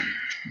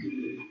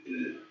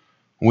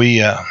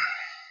We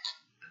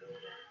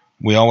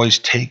always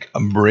take a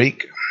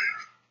break,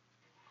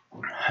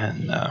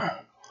 and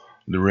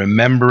the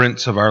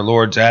remembrance of our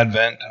Lord's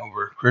advent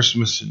over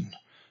Christmas and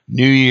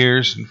New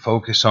Year's, and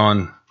focus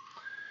on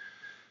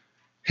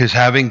His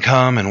having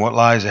come and what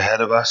lies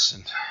ahead of us.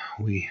 And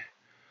we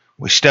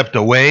stepped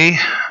away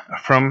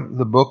from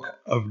the book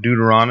of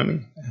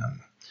Deuteronomy,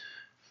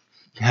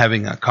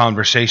 having a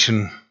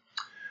conversation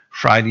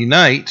Friday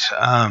night.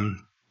 A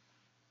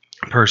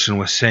person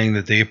was saying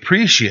that they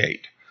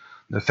appreciate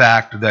the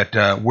fact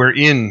that we're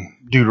in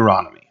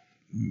Deuteronomy,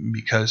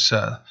 because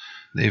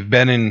they've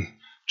been in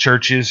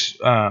churches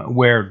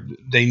where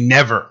they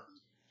never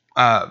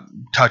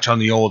touch on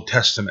the Old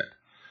Testament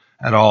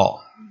at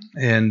all.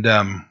 And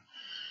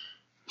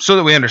so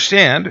that we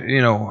understand,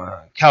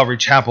 Calvary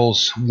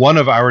Chapel's one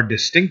of our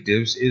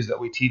distinctives is that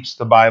we teach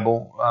the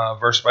Bible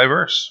verse by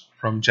verse,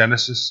 from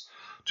Genesis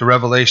to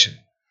Revelation.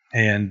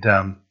 And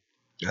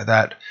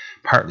that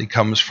partly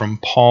comes from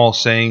Paul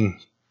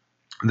saying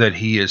that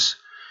he is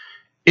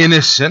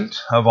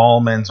innocent of all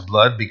men's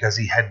blood because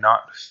he had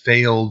not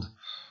failed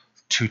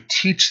to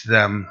teach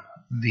them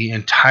the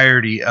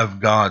entirety of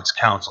God's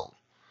counsel.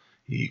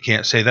 You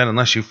can't say that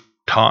unless you've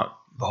taught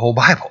the whole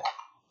Bible.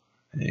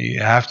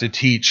 You have to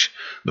teach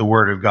the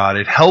Word of God.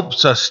 It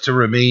helps us to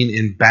remain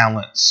in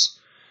balance.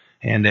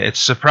 And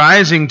it's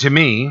surprising to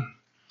me,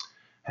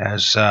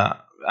 as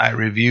I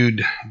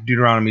reviewed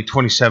Deuteronomy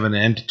 27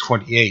 and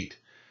 28,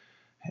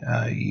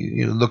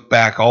 you look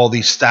back all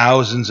these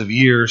thousands of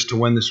years to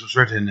when this was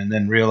written, and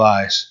then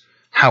realize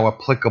how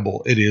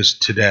applicable it is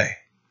today,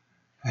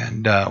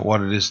 and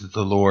what it is that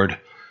the Lord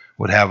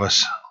would have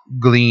us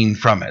glean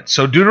from it.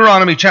 So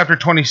Deuteronomy chapter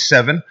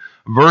 27,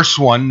 verse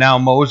 1, now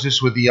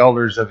Moses with the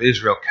elders of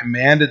Israel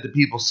commanded the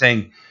people,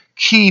 saying,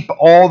 keep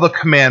all the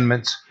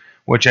commandments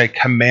which I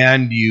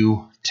command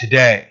you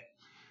today.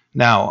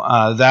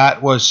 Now,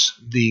 that was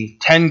the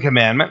 10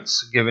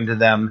 commandments given to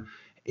them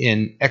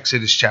in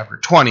Exodus chapter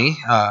 20,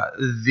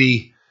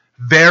 the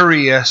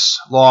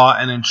various law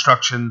and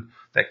instruction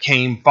that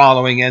came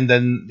following, and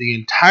then the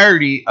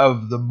entirety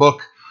of the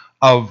book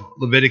of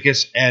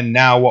Leviticus, and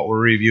now what we're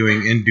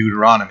reviewing in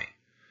Deuteronomy.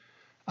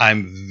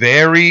 I'm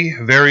very,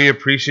 very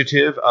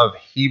appreciative of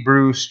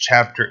Hebrews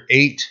chapter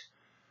 8,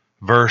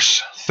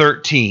 verse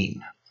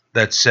 13,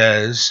 that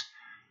says,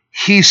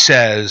 he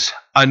says,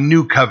 a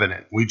new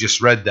covenant. We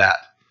just read that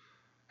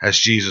as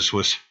Jesus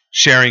was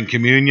sharing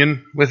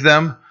communion with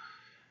them.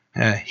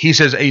 He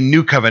says a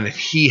new covenant.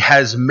 He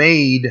has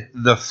made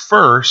the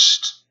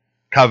first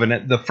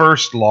covenant, the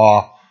first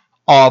law,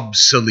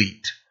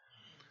 obsolete.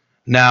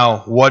 Now,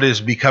 what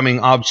is becoming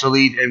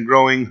obsolete and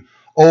growing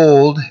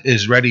old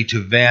is ready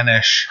to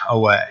vanish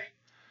away.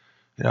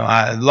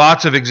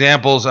 Lots of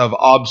examples of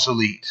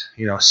obsolete.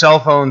 Cell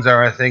phones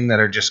are a thing that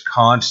are just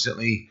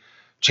constantly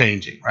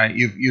changing, right?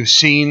 You've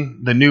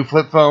seen the new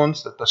flip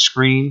phones that the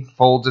screen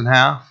folds in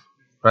half,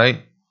 right?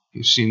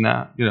 You've seen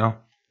that,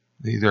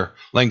 either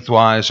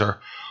lengthwise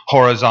or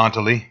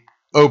horizontally,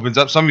 opens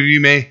up. Some of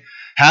you may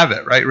have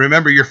it, right?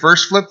 Remember your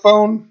first flip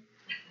phone?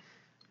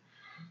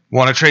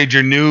 Want to trade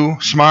your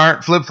new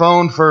smart flip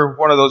phone for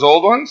one of those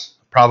old ones?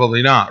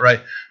 Probably not, right?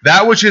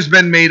 That which has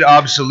been made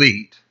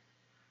obsolete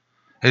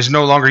is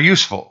no longer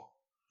useful.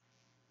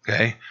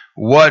 Okay?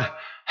 What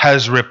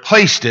has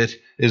replaced it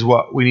is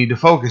what we need to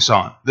focus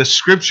on. The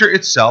scripture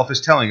itself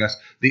is telling us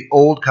the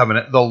old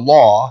covenant, the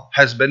law,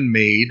 has been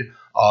made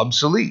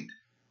obsolete.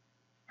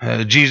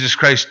 Jesus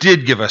Christ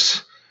did give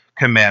us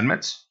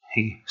commandments.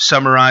 He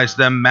summarized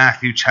them,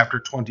 Matthew chapter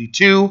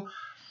 22.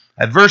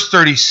 At verse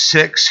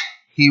 36,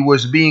 he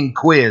was being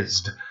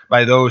quizzed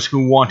by those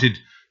who wanted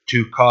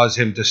to cause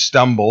him to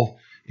stumble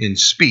in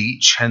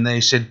speech. And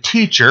they said,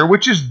 teacher,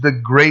 which is the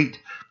great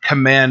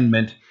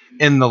commandment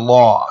in the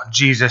law?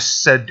 Jesus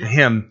said to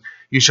him,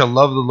 you shall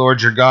love the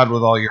Lord your God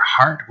with all your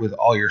heart, with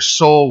all your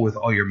soul, with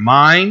all your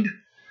mind.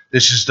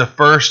 This is the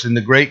first and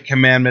the great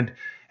commandment.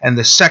 And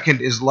the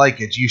second is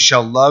like it. You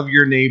shall love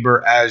your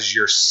neighbor as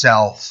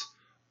yourself.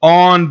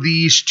 On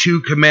these two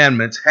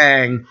commandments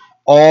hang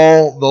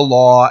all the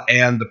law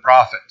and the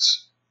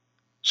prophets.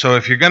 So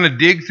if you're going to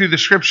dig through the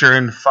scripture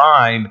and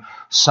find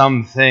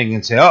something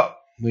and say, oh,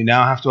 we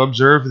now have to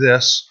observe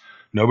this.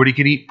 Nobody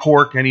can eat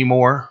pork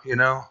anymore,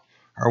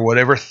 or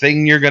whatever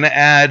thing you're going to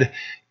add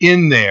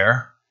in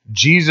there.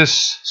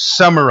 Jesus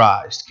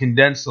summarized,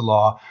 condensed the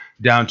law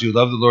down to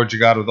love the Lord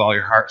your God with all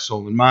your heart,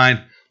 soul, and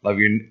mind.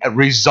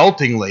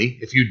 Resultingly,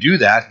 if you do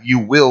that, you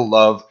will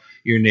love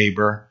your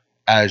neighbor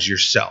as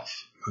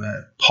yourself.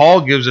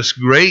 Paul gives us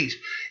great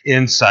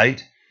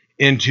insight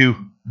into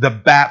the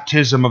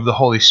baptism of the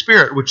Holy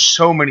Spirit, which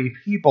so many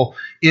people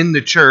in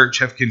the church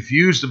have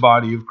confused the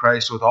body of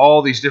Christ with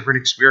all these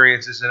different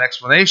experiences and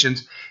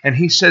explanations. And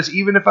he says,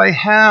 even if I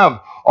have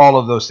all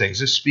of those things,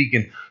 just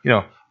speaking,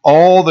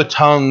 all the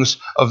tongues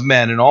of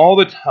men and all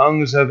the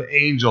tongues of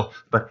angels,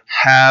 but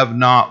have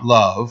not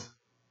love,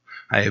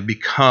 I have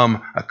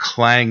become a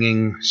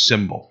clanging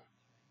cymbal.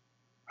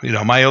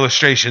 My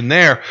illustration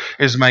there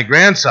is my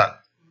grandson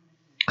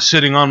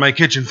sitting on my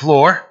kitchen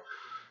floor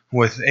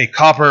with a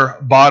copper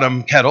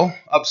bottom kettle,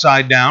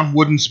 upside down,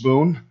 wooden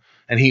spoon,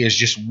 and he is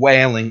just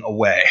wailing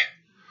away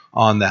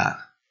on that.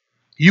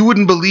 You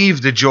wouldn't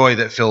believe the joy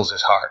that fills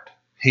his heart.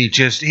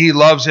 He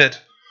loves it,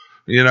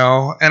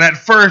 and at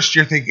first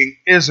you're thinking,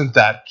 isn't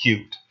that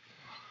cute?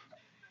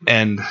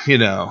 And,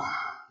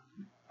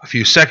 a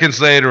few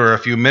seconds later, or a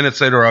few minutes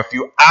later, or a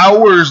few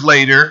hours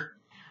later,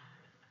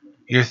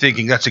 you're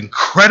thinking that's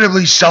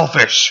incredibly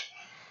selfish.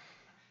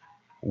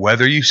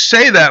 Whether you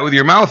say that with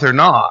your mouth or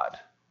not,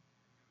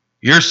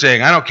 you're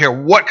saying, I don't care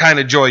what kind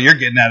of joy you're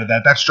getting out of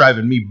that. That's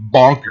driving me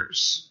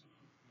bonkers.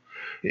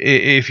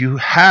 If you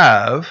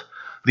have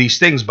these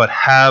things but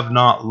have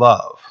not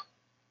love,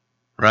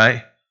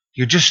 right?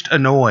 You're just a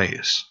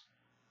noise.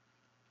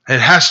 It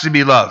has to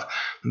be love.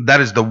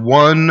 That is the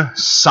one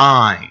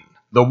sign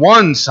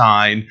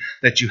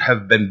that you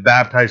have been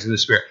baptized in the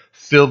Spirit,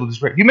 filled with the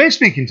Spirit. You may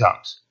speak in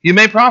tongues. You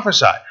may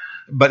prophesy.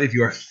 But if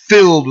you are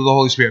filled with the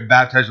Holy Spirit,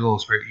 baptized with the Holy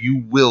Spirit,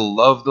 you will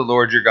love the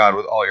Lord your God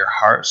with all your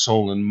heart,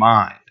 soul, and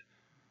mind.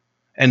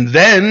 And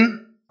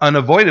then,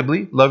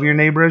 unavoidably, love your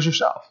neighbor as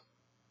yourself.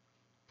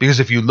 Because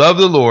if you love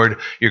the Lord,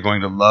 you're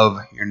going to love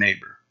your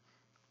neighbor.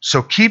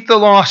 So keep the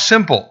law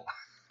simple,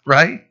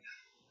 right?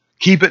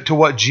 Keep it to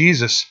what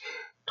Jesus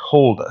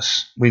told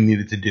us we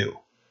needed to do,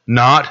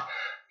 not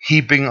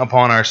heaping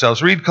upon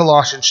ourselves. Read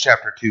Colossians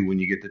chapter 2 when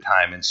you get the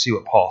time and see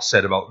what Paul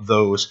said about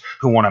those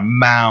who want to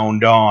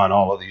mound on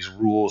all of these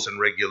rules and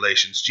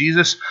regulations.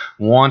 Jesus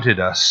wanted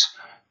us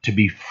to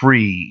be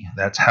free.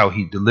 That's how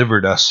he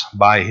delivered us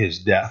by his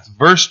death.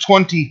 Verse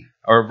 2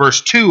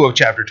 of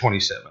chapter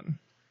 27.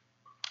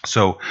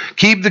 So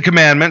keep the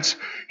commandments.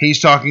 He's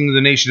talking to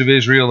the nation of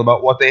Israel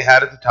about what they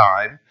had at the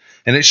time.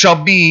 And it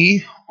shall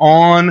be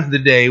on the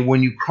day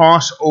when you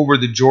cross over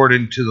the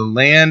Jordan to the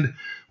land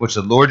which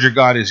the Lord your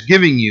God is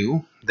giving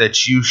you,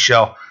 that you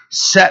shall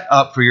set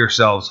up for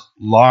yourselves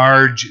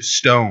large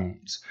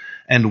stones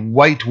and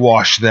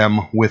whitewash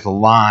them with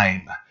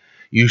lime.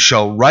 You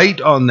shall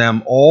write on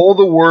them all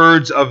the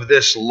words of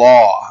this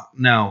law.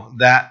 Now,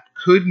 that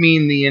could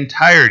mean the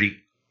entirety.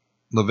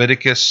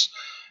 Leviticus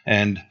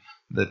and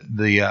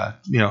the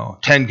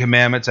 10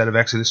 Commandments out of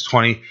Exodus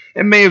 20.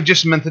 It may have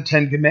just meant the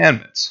 10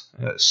 Commandments.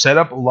 Set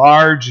up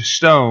large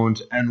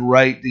stones and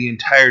write the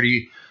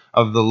entirety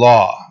of the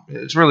law.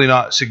 It's really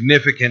not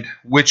significant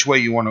which way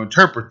you want to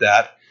interpret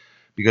that,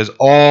 because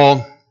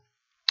all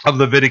of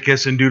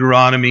Leviticus and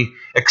Deuteronomy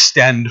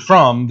extend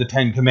from the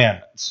 10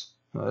 Commandments.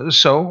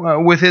 So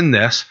within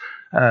this,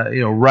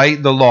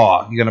 write the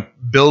law. You're going to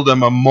build a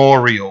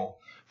memorial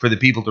for the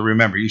people to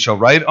remember. You shall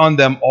write on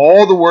them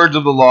all the words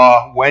of the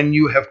law when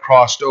you have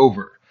crossed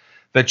over,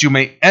 that you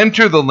may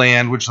enter the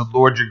land which the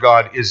Lord your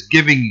God is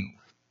giving you,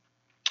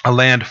 a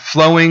land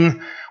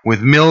flowing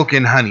with milk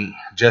and honey,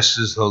 just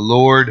as the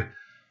Lord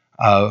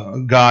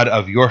God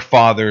of your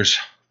fathers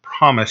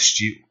promised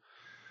you.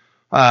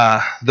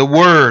 The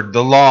word,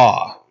 the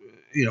law,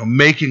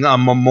 making a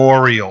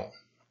memorial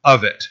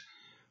of it.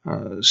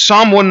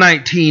 Psalm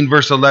 119,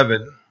 verse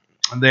 11,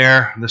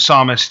 there the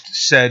psalmist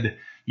said,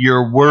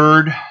 your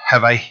word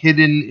have I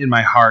hidden in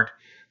my heart,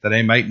 that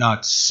I might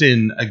not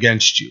sin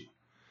against you.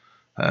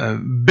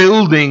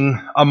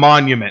 Building a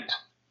monument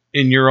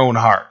in your own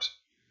heart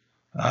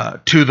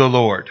to the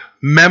Lord,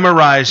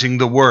 memorizing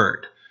the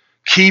word,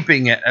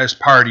 keeping it as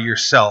part of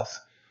yourself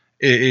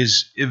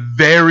is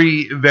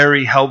very,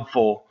 very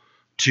helpful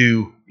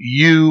to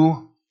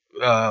you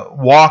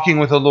walking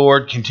with the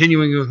Lord,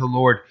 continuing with the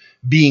Lord,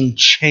 being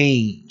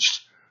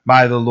changed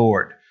by the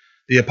Lord.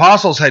 The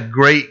apostles had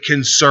great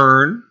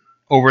concern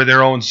over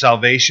their own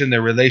salvation,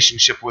 their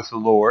relationship with the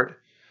Lord.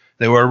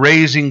 They were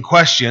raising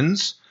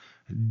questions.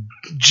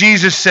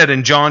 Jesus said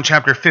in John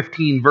chapter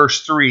 15,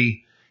 verse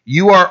 3,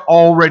 you are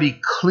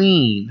already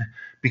clean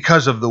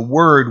because of the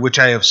word which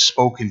I have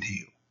spoken to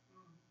you.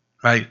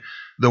 Right?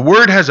 The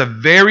word has a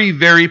very,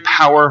 very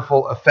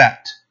powerful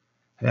effect.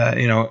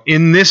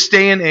 In this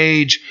day and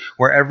age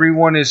where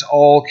everyone is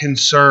all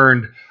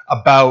concerned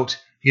about,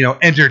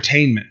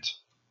 entertainment,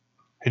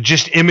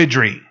 just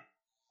imagery.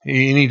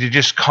 You need to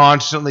just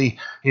constantly,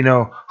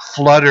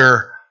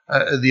 flutter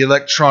the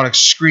electronic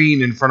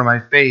screen in front of my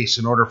face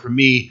in order for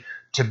me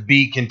to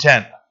be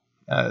content.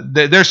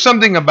 There's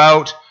something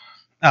about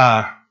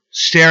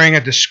staring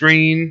at the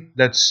screen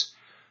that's,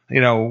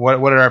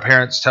 what did our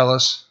parents tell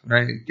us,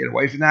 right? Get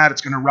away from that.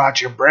 It's going to rot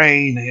your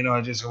brain.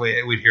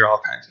 We'd hear all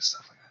kinds of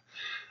stuff like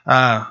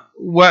that.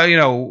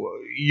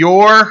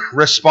 Your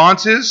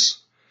responses,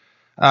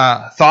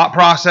 thought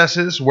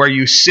processes, where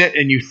you sit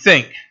and you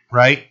think,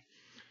 right?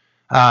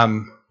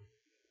 In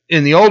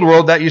the old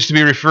world, that used to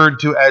be referred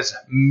to as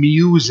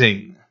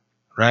musing,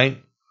 right?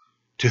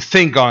 To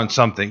think on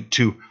something,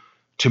 to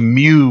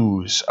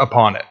muse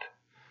upon it,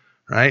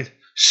 right?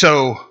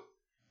 So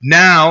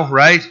now,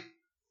 right,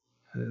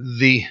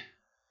 the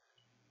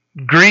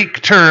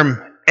Greek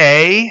term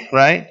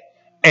right?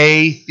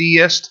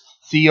 Atheist,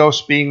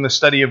 theos being the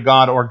study of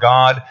God or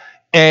God,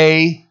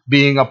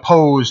 being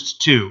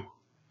opposed to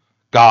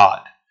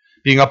God,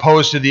 being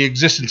opposed to the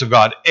existence of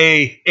God,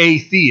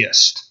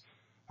 atheist,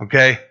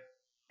 okay?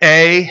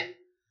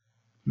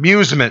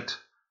 Amusement,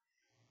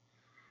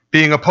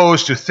 being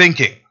opposed to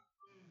thinking.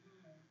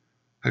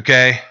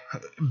 Okay?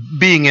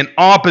 Being in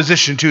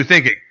opposition to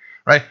thinking,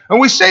 right? And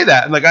we say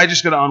that, like, I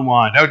just got to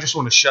unwind. I just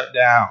want to shut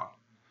down,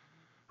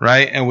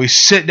 right? And we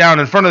sit down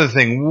in front of the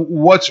thing.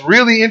 What's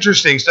really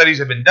interesting, studies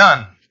have been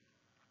done,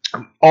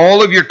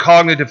 all of your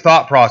cognitive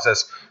thought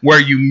process, where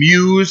you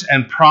muse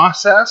and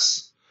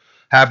process,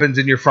 happens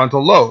in your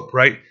frontal lobe,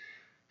 right?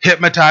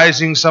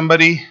 Hypnotizing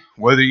somebody,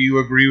 whether you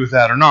agree with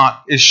that or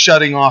not, is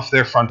shutting off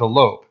their frontal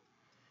lobe,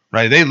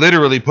 right? They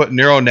literally put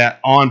NeuroNet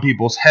on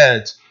people's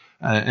heads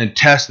and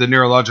test the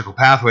neurological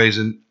pathways,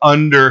 and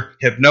under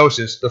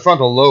hypnosis, the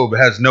frontal lobe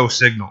has no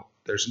signal.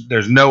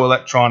 There's no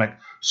electronic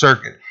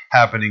circuit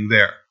happening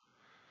there.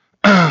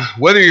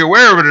 Whether you're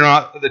aware of it or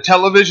not, the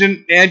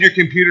television and your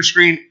computer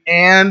screen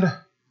and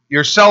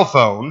your cell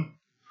phone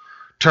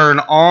turn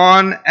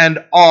on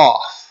and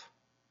off,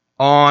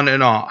 on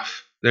and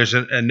off. There's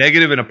a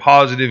negative and a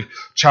positive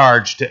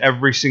charge to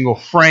every single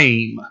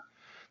frame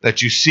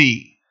that you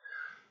see.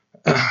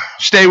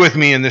 Stay with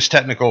me in this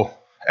technical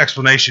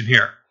explanation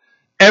here.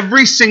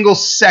 Every single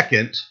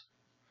second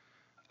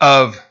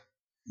of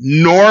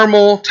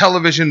normal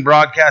television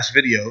broadcast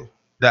video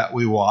that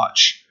we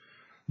watch,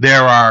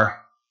 there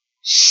are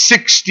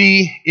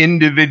 60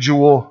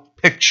 individual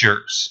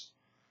pictures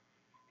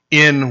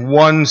in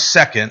 1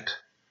 second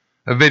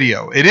of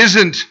video. It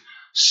isn't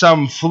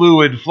some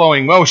fluid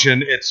flowing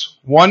motion. It's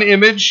one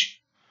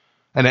image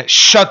and it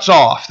shuts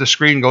off. The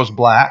screen goes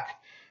black.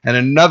 And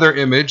another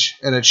image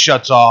and it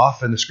shuts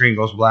off and the screen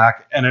goes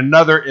black. And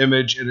another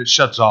image and it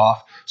shuts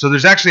off. So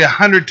there's actually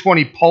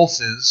 120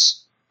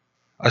 pulses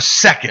a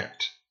second.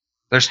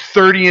 There's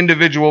 30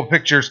 individual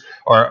pictures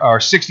or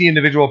 60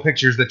 individual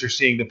pictures that you're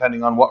seeing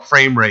depending on what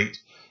frame rate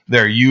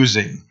they're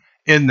using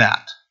in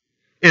that.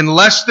 In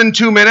less than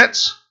 2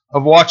 minutes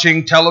of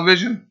watching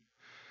television,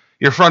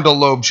 your frontal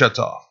lobe shuts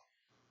off.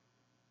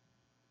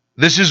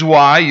 This is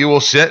why you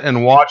will sit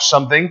and watch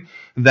something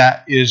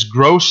that is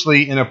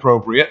grossly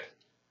inappropriate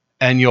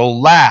and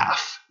you'll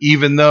laugh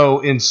even though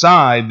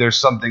inside there's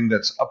something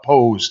that's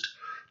opposed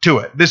to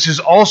it. This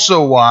is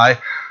also why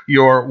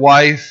your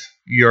wife,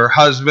 your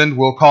husband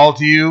will call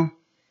to you,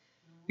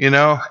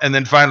 and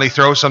then finally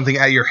throw something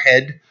at your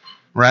head,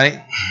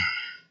 right?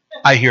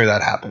 I hear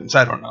that happens.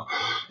 I don't know.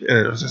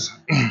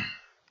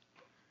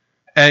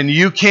 And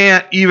you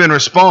can't even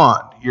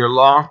respond. You're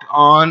locked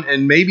on,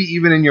 and maybe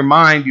even in your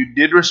mind you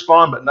did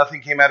respond, but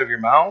nothing came out of your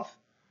mouth.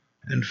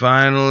 And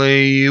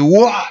finally,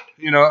 what?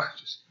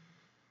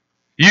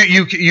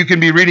 You can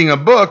be reading a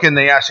book and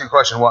they ask you a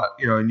question, what?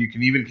 And you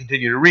can even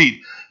continue to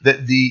read.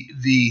 That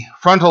the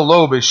frontal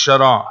lobe is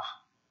shut off.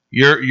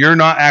 You're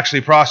not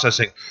actually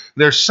processing.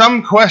 There's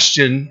some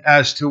question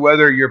as to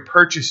whether your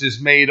purchases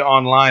made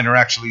online are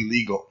actually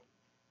legal.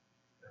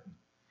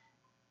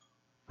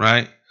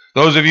 Right?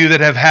 Those of you that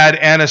have had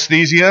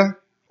anesthesia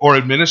or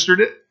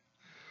administered it,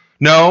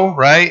 no,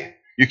 right?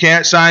 You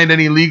can't sign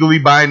any legally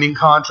binding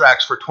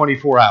contracts for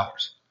 24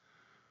 hours.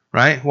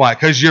 Right? Why?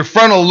 Because your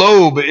frontal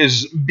lobe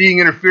is being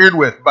interfered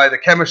with by the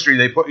chemistry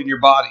they put in your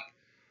body.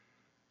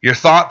 Your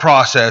thought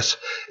process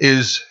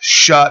is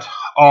shut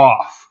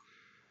off.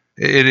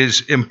 It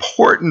is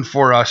important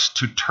for us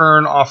to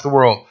turn off the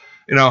world.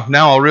 Now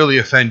I'll really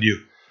offend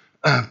you.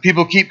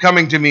 People keep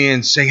coming to me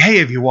and saying, hey,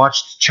 have you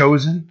watched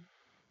Chosen?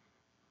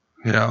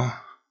 And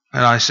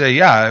I say,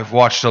 yeah, I've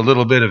watched a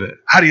little bit of it.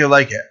 How do you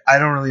like it? I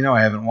don't really know.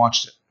 I haven't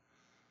watched it.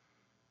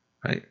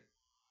 Right?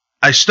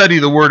 I study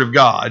the Word of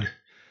God.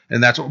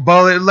 And that's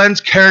well, it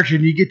lends character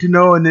and you get to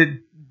know and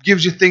it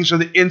gives you things from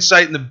the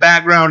insight and the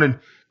background and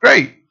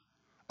great.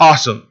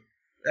 Awesome.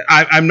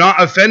 I'm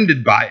not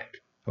offended by it.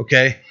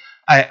 Okay.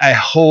 I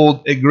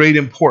hold a great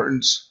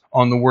importance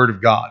on the Word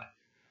of God.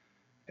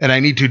 And I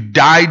need to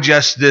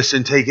digest this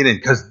and take it in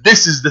because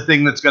this is the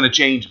thing that's going to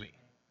change me.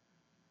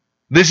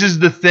 This is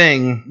the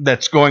thing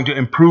that's going to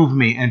improve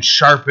me and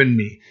sharpen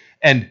me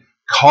and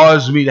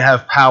cause me to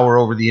have power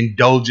over the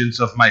indulgence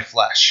of my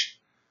flesh.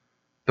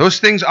 Those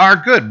things are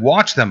good.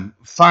 Watch them.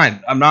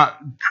 Fine. I'm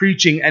not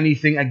preaching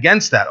anything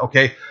against that,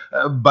 okay?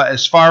 But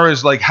as far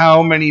as like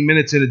how many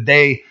minutes in a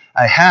day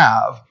I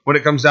have, when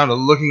it comes down to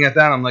looking at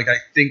that, I'm like, I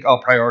think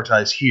I'll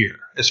prioritize here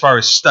as far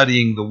as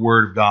studying the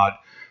Word of God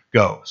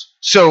goes.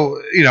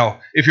 So,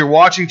 if you're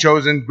watching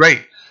Chosen,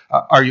 great.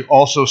 Are you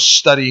also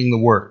studying the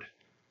Word?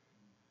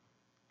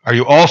 Are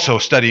you also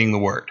studying the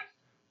Word?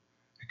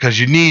 Because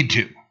you need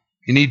to.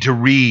 You need to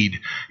read.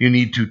 You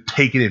need to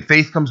take it in.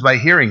 Faith comes by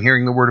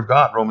hearing the Word of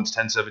God, Romans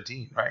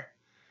 10:17, right?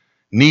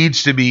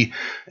 Needs to be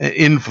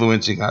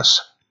influencing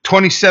us.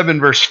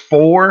 27 verse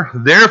 4,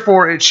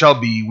 therefore it shall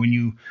be when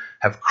you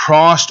have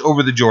crossed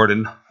over the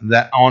Jordan,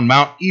 that on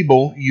Mount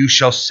Ebal you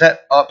shall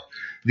set up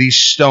these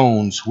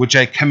stones, which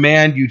I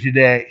command you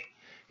today.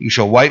 You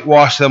shall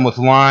whitewash them with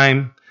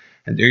lime,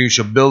 and there you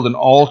shall build an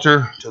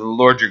altar to the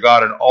Lord your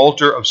God, an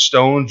altar of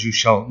stones. You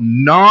shall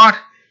not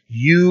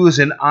use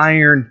an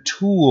iron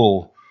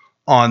tool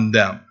on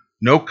them.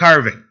 No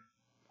carving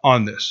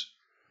on this.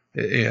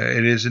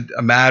 It isn't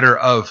a matter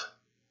of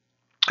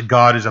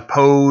God is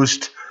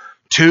opposed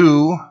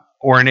to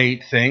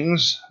ornate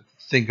things,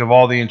 Think of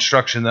all the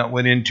instruction that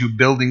went into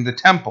building the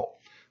temple,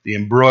 the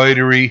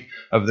embroidery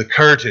of the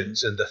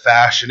curtains and the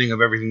fashioning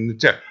of everything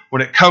that's there.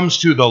 When it comes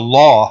to the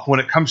law, when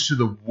it comes to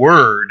the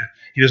word,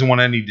 he doesn't want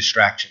any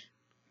distraction.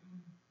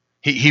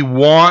 He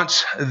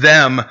wants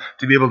them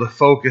to be able to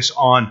focus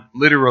on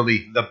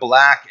literally the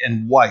black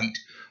and white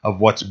of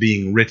what's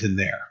being written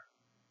there.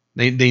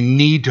 They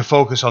need to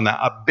focus on that.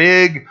 A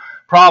big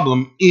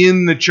problem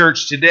in the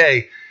church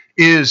today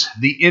is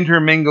the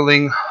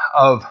intermingling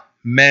of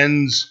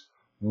men's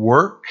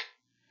work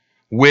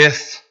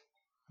with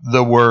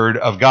the Word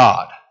of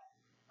God.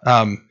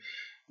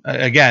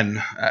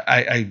 Again,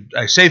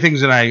 I say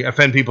things and I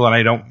offend people, and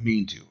I don't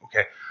mean to.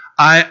 Okay,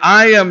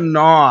 I am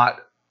not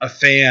a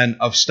fan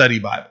of study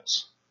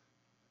Bibles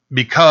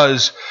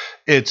because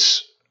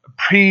it's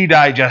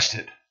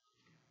pre-digested.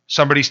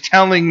 Somebody's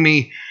telling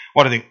me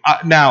what I think.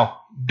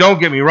 Now, don't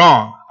get me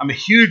wrong. I'm a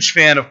huge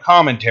fan of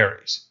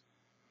commentaries,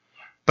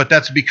 but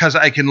that's because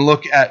I can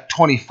look at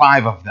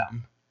 25 of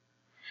them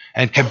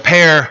and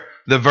compare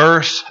the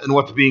verse and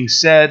what's being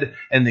said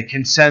and the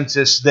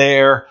consensus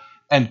there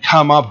and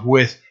come up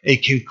with a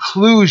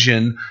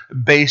conclusion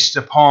based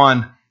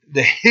upon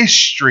the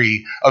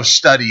history of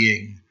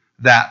studying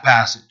that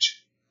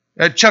passage.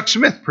 Chuck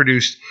Smith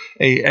produced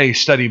a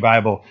study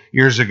Bible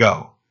years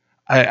ago.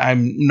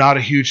 I'm not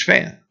a huge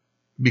fan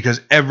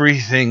because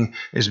everything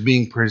is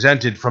being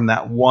presented from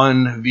that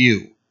one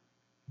view.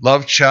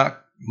 Love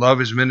Chuck, love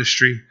his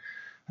ministry,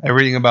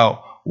 everything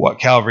about what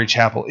Calvary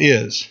Chapel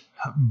is.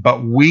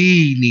 But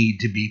we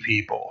need to be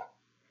people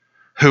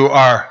who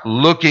are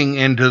looking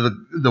into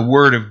the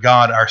Word of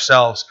God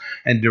ourselves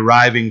and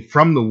deriving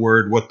from the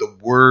Word what the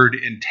Word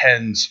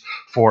intends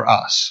for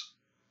us.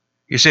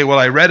 You say, well,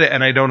 I read it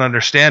and I don't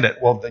understand it.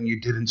 Well, then you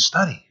didn't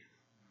study.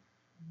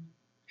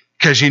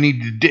 Because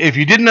if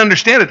you didn't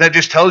understand it, that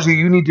just tells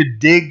you need to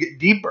dig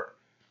deeper.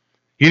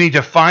 You need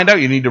to find out.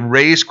 You need to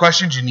raise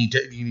questions. You need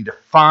to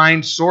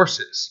find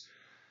sources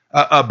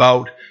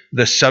about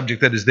the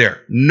subject that is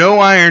there. No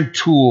iron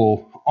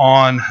tool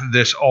on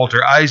this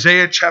altar.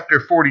 Isaiah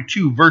chapter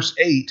 42, verse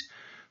 8,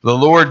 the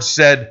Lord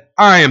said,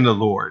 I am the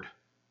Lord.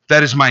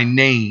 That is my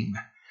name.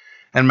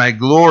 And my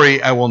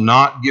glory I will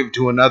not give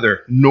to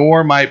another,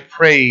 nor my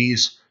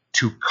praise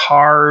to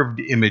carved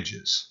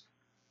images.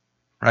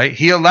 Right?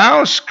 He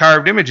allows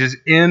carved images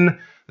in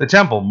the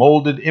temple,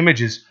 molded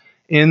images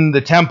in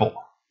the temple.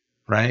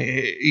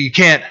 Right? You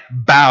can't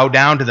bow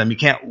down to them. You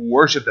can't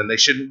worship them. They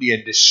shouldn't be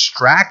a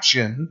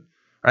distraction.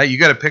 Right? You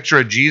got a picture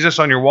of Jesus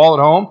on your wall at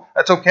home?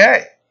 That's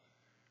okay.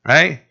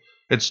 Right?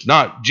 It's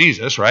not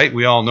Jesus, right?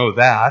 We all know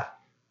that.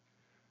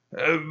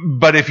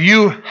 But if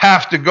you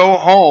have to go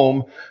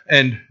home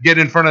and get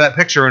in front of that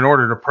picture in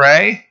order to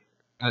pray,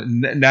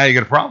 now you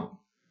got a problem.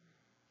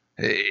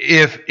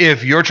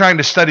 If you're trying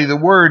to study the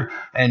Word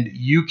and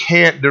you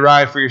can't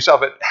derive for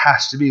yourself, it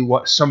has to be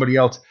what somebody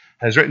else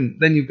has written,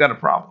 then you've got a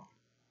problem.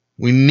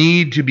 We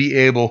need to be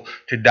able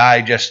to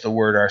digest the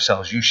Word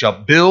ourselves. You shall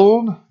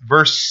build,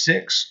 verse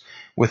 6,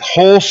 with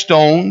whole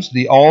stones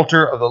the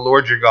altar of the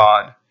Lord your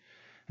God,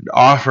 and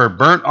offer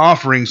burnt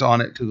offerings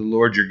on it to the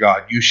Lord your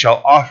God. You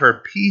shall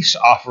offer peace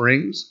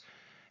offerings,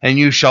 and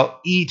you shall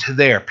eat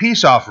there.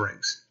 Peace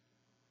offerings.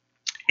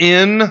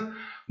 In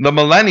the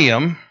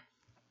millennium,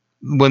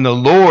 when the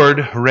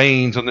Lord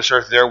reigns on this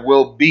earth, there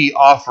will be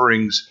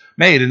offerings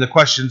made. And the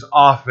questions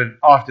often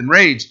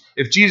raised,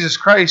 if Jesus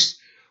Christ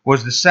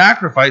was the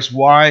sacrifice,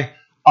 why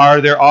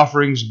are there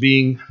offerings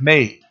being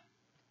made?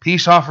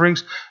 Peace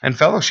offerings and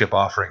fellowship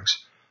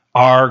offerings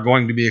are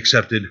going to be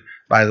accepted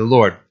by the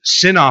Lord.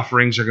 Sin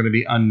offerings are going to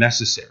be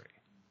unnecessary.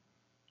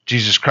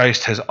 Jesus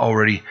Christ has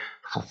already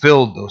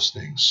fulfilled those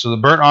things. So the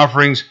burnt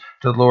offerings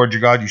to the Lord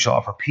your God, you shall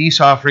offer peace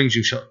offerings,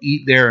 you shall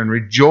eat there and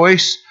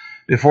rejoice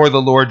before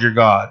the Lord your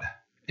God.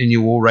 And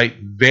you will write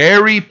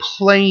very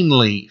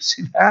plainly.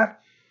 See that?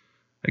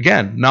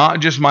 Again, not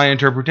just my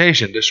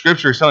interpretation. The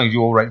scripture is telling you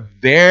will write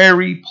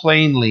very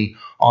plainly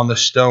on the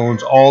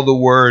stones all the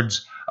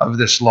words of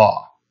this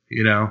law.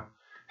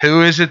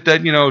 Who is it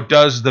that,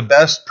 does the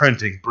best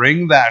printing?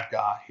 Bring that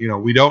guy.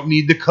 We don't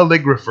need the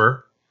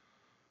calligrapher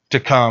to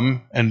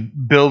come and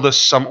build us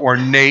some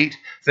ornate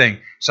thing.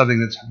 Something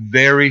that's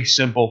very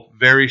simple,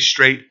 very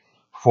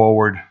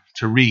straightforward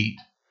to read.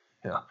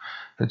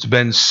 It's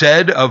been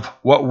said of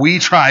what we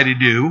try to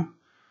do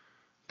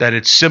that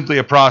it's simply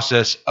a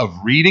process of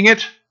reading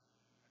it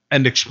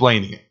and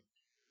explaining it.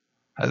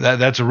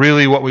 That's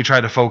really what we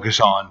try to focus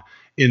on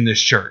in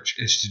this church,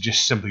 is to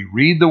just simply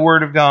read the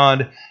Word of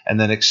God and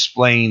then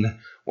explain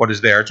what is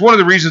there. It's one of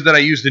the reasons that I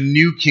use the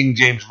New King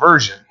James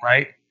Version,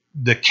 right?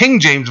 The King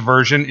James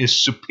Version is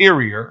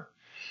superior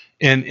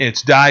in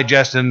its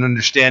digest and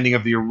understanding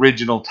of the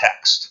original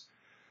text.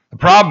 The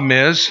problem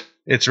is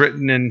it's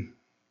written in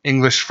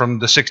English from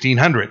the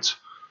 1600s.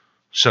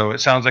 So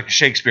it sounds like a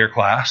Shakespeare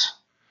class.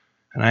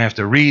 And I have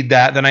to read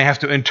that. Then I have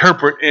to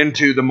interpret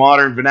into the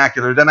modern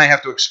vernacular. Then I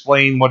have to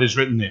explain what is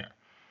written there.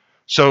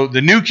 So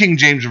the New King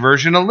James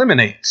Version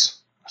eliminates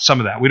some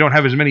of that. We don't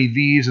have as many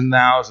these and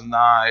thous and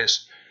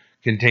thys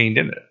contained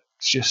in it.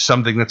 It's just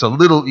something that's a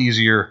little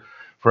easier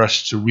for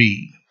us to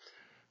read.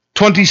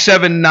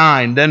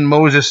 27:9. Then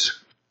Moses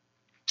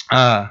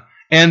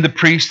and the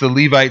priests, the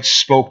Levites,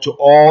 spoke to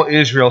all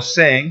Israel,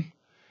 saying,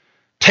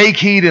 "Take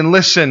heed and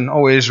listen,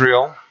 O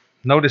Israel."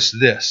 Notice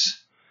this.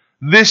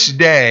 "This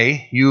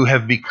day you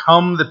have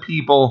become the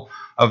people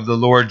of the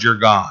Lord your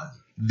God.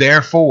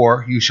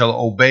 Therefore you shall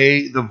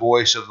obey the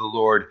voice of the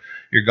Lord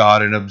your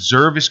God and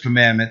observe his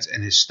commandments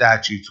and his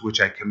statutes, which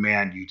I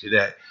command you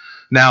today."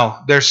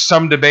 Now, there's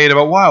some debate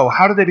about, wow,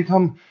 how did they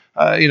become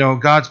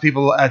God's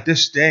people at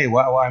this day?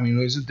 I mean,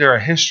 isn't there a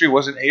history?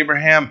 Wasn't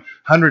Abraham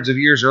hundreds of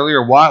years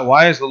earlier?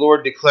 Why is the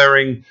Lord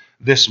declaring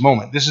this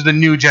moment? This is the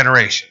new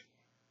generation,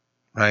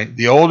 right?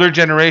 The older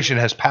generation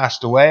has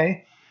passed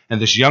away,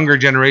 and this younger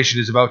generation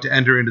is about to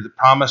enter into the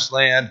promised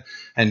land,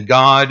 and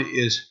God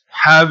is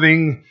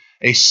having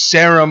a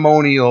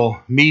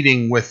ceremonial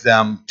meeting with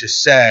them to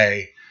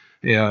say,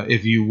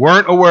 if you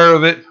weren't aware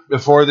of it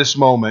before this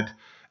moment,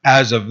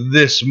 as of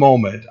this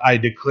moment, I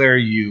declare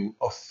you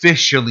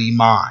officially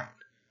mine.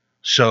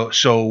 So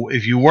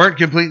if you weren't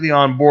completely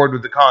on board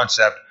with the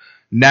concept,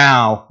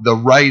 now the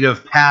rite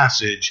of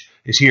passage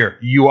is here.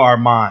 You are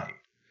mine.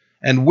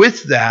 And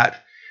with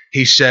that,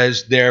 he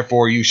says,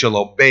 therefore you shall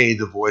obey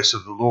the voice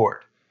of the Lord.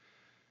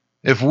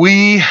 If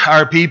we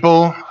are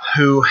people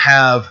who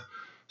have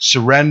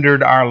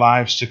surrendered our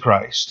lives to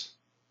Christ,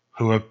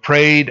 who have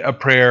prayed a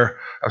prayer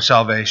of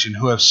salvation,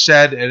 who have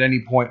said at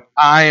any point,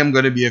 I am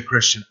going to be a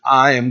Christian,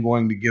 I am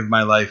going to give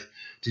my life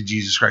to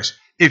Jesus Christ.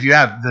 If you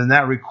have, then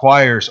that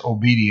requires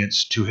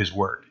obedience to his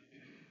word.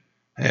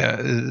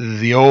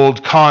 The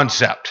old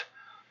concept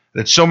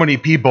that so many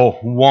people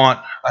want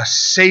a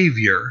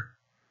savior,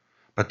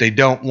 but they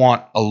don't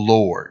want a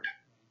Lord.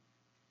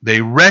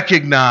 They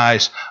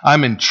recognize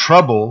I'm in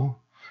trouble,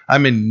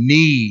 I'm in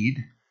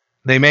need.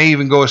 They may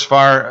even go as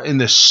far in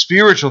the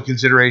spiritual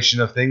consideration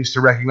of things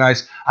to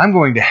recognize I'm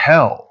going to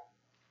hell.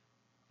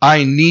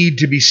 I need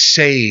to be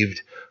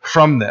saved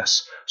from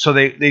this. So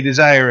they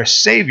desire a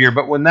savior,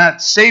 but when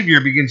that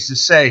savior begins to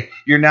say,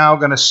 you're now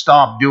going to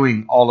stop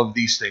doing all of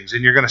these things,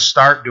 and you're going to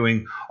start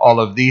doing all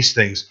of these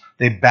things,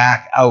 they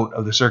back out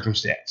of the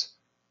circumstance.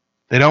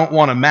 They don't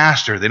want a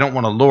master. They don't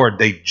want a Lord.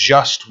 They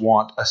just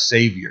want a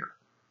savior.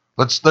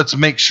 Let's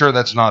make sure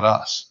that's not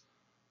us.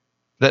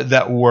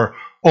 That we're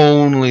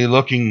only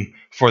looking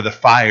for the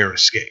fire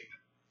escape.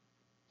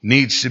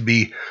 Needs to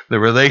be the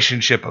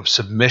relationship of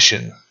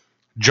submission.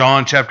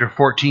 John chapter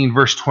 14,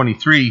 verse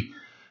 23,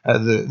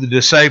 the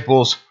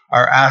disciples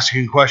are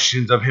asking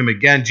questions of him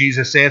again.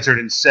 Jesus answered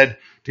and said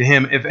to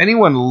him, if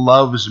anyone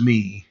loves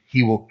me,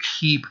 he will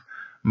keep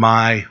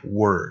my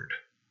word.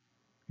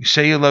 You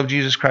say you love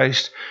Jesus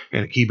Christ, you're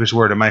going to keep his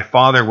word. And my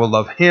Father will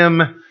love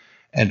him,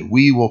 and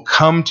we will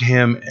come to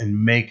him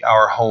and make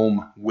our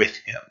home with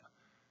him.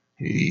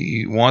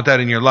 You want that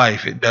in your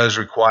life, it does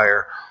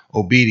require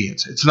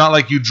obedience. It's not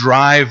like you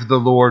drive the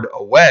Lord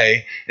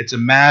away. It's a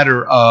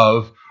matter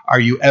of, are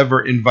you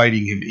ever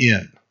inviting him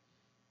in?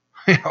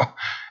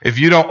 If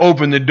you don't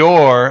open the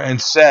door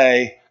and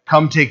say,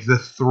 come take the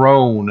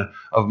throne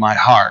of my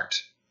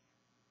heart,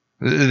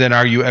 then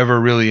are you ever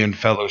really in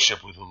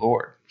fellowship with the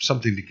Lord?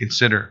 Something to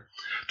consider.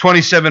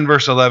 27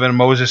 verse 11,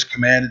 Moses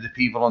commanded the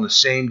people on the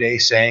same day,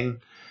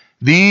 saying,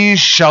 these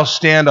shall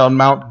stand on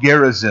Mount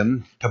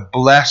Gerizim to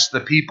bless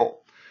the people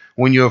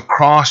when you have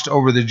crossed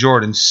over the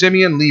Jordan.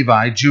 Simeon,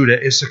 Levi,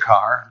 Judah,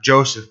 Issachar,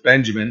 Joseph,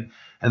 Benjamin,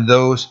 and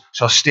those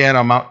shall stand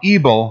on Mount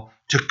Ebal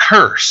to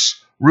curse.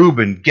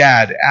 Reuben,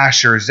 Gad,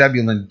 Asher,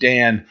 Zebulun,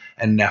 Dan,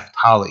 and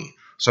Naphtali.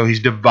 So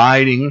he's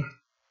dividing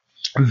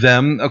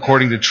them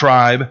according to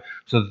tribe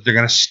so that they're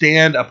going to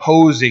stand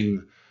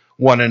opposing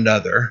one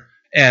another.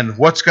 And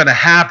what's going to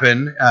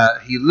happen,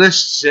 he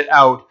lists it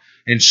out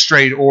in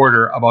straight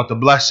order about the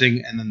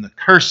blessing and then the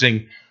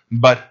cursing,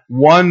 but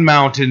one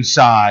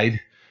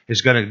mountainside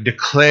is going to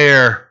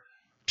declare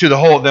to the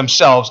whole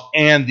themselves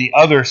and the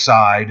other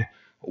side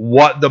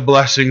what the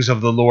blessings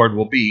of the Lord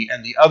will be,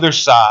 and the other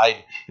side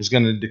is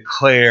going to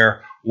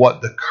declare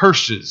what the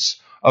curses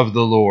of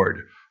the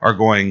Lord are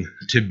going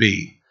to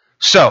be.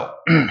 So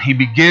he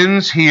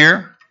begins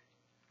here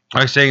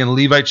by saying, and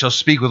the Levites shall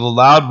speak with a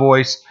loud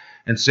voice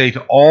and say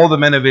to all the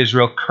men of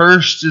Israel,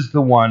 cursed is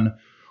the one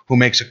who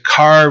makes a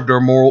carved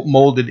or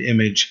molded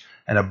image,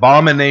 an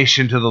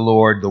abomination to the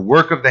Lord, the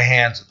work of the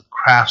hands of the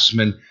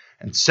craftsman,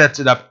 and sets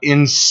it up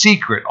in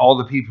secret. All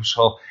the people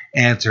shall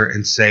answer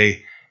and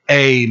say,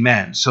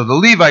 Amen. So the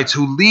Levites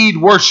who lead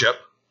worship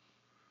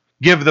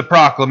give the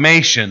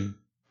proclamation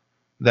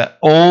that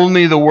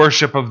only the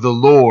worship of the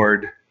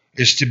Lord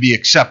is to be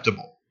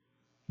acceptable.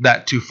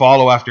 That to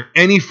follow after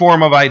any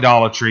form of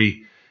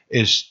idolatry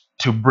is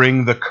to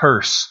bring the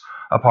curse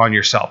upon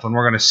yourself. And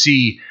we're going to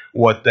see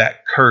what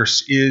that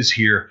curse is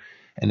here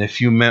in a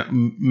few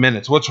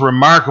minutes. What's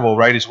remarkable,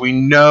 right, is we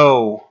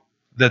know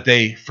that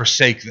they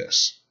forsake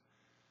this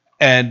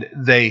and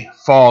they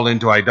fall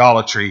into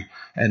idolatry.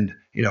 And,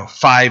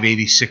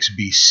 586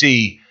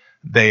 BC,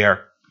 they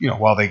are,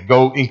 while they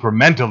go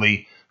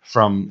incrementally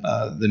from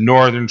the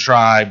northern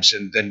tribes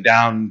and then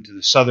down to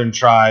the southern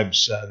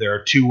tribes, there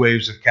are two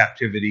waves of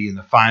captivity and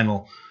the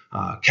final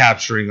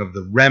capturing of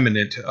the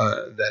remnant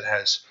that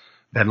has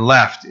Then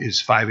left is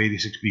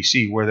 586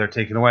 BC, where they're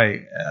taken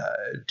away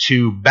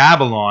to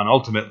Babylon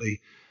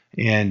ultimately.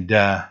 And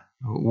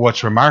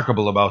what's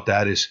remarkable about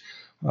that is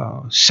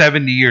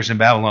 70 years in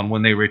Babylon.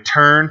 When they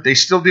return, they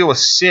still deal with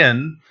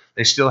sin.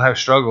 They still have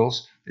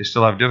struggles. They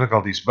still have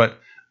difficulties. But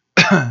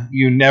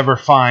you never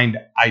find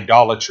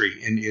idolatry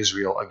in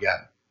Israel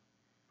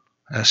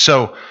again.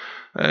 So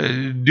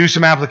do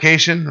some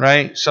application,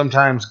 right?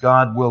 Sometimes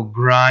God will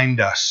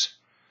grind us,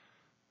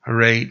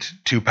 right,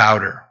 to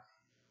powder,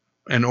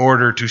 in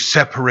order to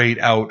separate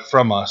out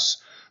from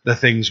us the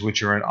things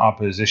which are in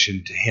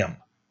opposition to him.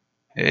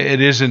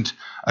 It isn't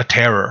a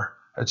terror.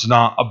 It's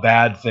not a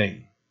bad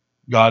thing.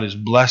 God is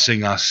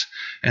blessing us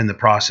in the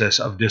process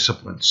of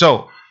discipline.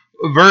 So,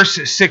 verse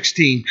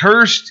 16,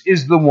 cursed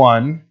is the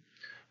one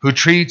who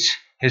treats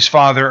his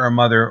father or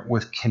mother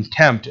with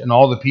contempt, and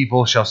all the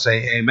people shall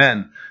say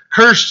amen.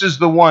 Cursed is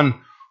the one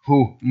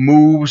who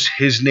moves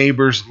his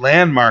neighbor's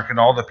landmark, and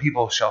all the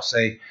people shall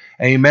say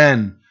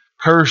amen.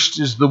 Cursed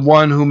is the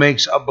one who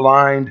makes the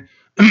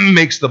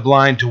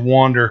blind to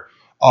wander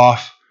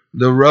off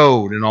the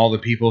road, and all the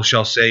people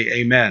shall say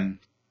amen.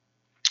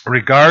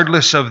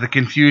 Regardless of the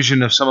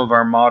confusion of some of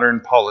our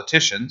modern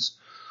politicians,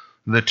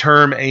 the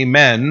term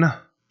amen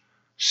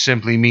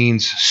simply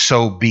means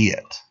so be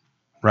it,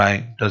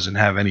 right? Doesn't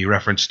have any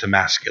reference to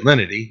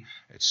masculinity.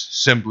 It's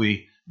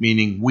simply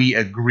meaning we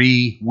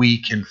agree,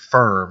 we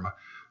confirm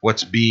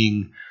what's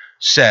being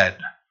said.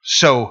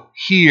 So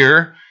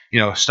here,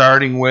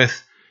 starting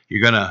with,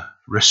 you're going to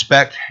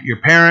respect your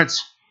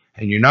parents,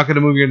 and you're not going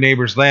to move your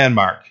neighbor's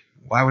landmark.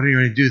 Why would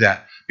anybody do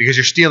that? Because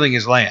you're stealing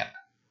his land.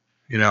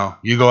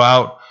 You go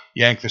out,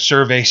 yank the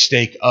survey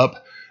stake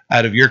up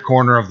out of your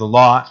corner of the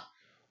lot,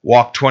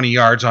 walk 20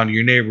 yards onto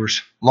your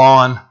neighbor's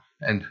lawn,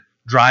 and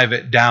drive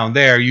it down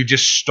there. You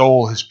just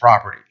stole his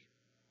property.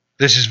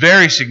 This is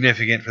very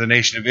significant for the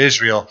nation of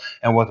Israel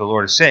and what the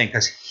Lord is saying,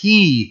 because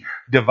he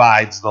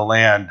divides the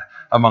land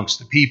amongst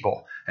the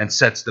people and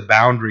sets the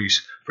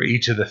boundaries for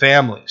each of the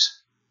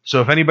families.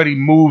 So if anybody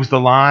moves the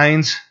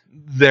lines,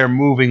 they're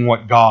moving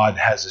what God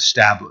has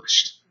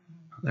established.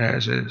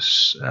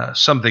 There's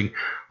something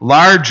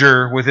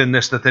larger within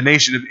this that the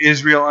nation of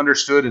Israel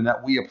understood and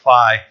that we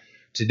apply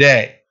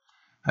today.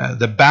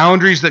 The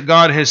boundaries that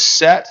God has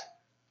set,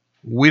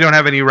 we don't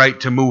have any right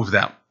to move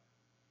them.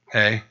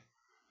 Okay?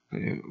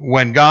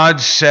 When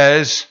God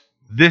says,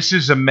 this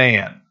is a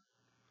man,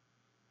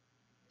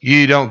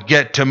 you don't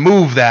get to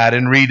move that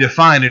and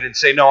redefine it and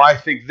say, no, I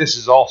think this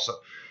is also.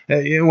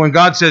 When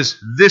God says,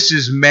 this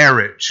is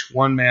marriage,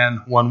 one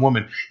man, one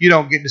woman, you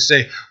don't get to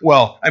say,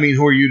 well,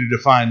 who are you to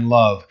define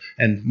love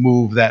and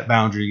move that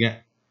boundary again?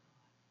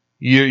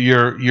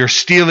 You're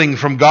stealing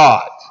from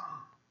God,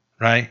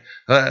 right?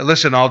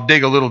 Listen, I'll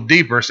dig a little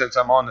deeper since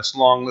I'm on this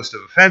long list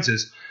of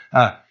offenses.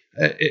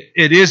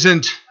 It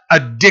isn't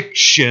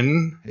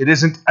addiction. It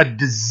isn't a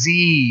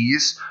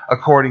disease,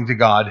 according to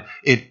God.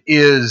 It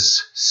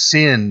is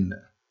sin,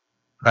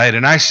 right?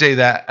 And I say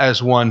that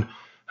as one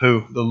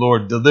who the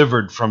Lord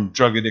delivered from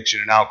drug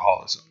addiction and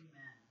alcoholism.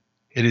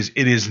 It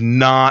is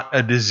not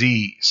a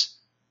disease.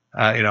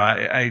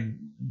 I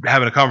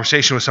having a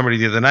conversation with somebody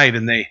the other night,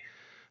 and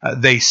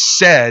they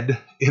said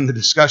in the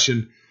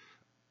discussion,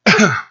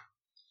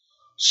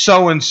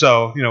 so and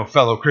so,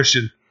 fellow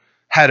Christian,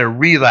 had a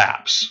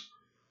relapse.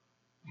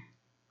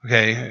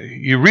 Okay,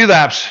 you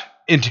relapse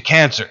into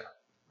cancer,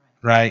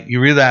 right? You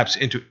relapse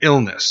into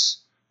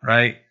illness,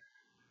 right?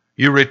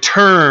 You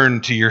return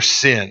to your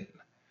sin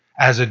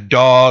as a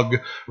dog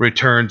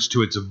returns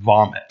to its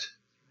vomit.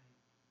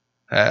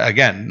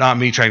 Again, not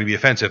me trying to be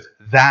offensive.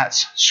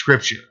 That's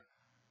Scripture.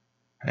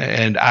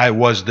 And I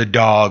was the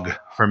dog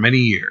for many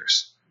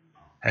years.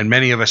 And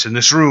many of us in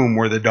this room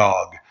were the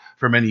dog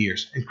for many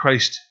years. And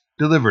Christ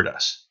delivered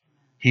us.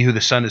 He who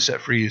the Son has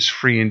set free is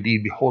free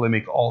indeed. Behold, I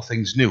make all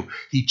things new.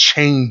 He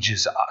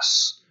changes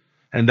us.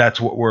 And that's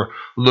what we're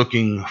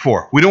looking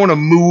for. We don't want to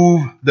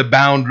move the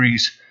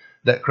boundaries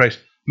that Christ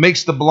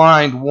makes the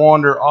blind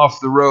wander off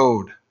the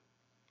road.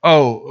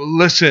 Oh,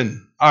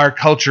 listen, our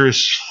culture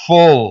is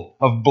full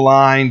of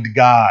blind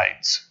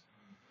guides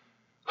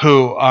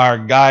who are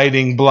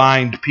guiding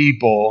blind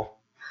people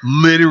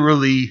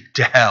literally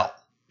to hell.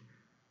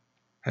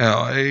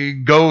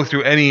 Go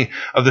through any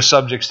of the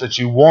subjects that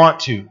you want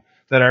to,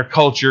 that our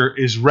culture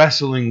is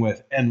wrestling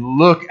with, and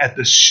look at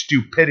the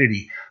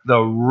stupidity, the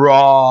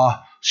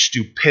raw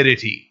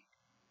stupidity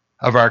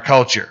of our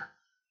culture.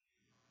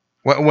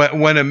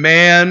 When a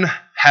man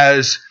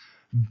has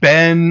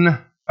been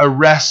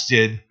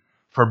arrested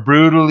for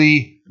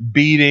brutally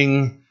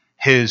beating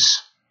his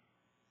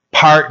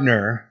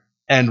partner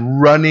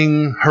and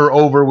running her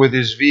over with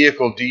his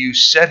vehicle, do you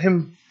set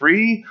him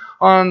free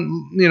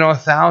on,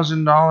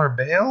 $1,000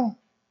 bail?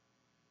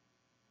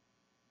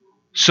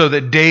 So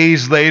that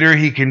days later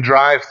he can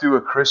drive through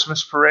a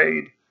Christmas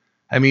parade?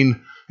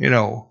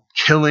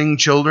 Killing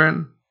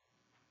children?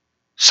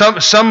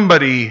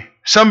 Somebody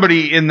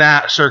in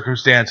that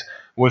circumstance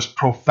was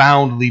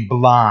profoundly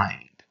blind.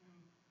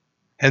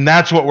 And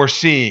that's what we're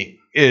seeing,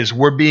 is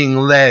we're being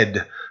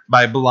led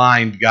by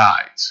blind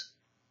guides.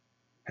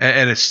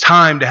 And it's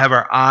time to have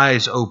our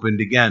eyes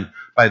opened again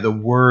by the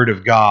Word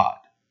of God.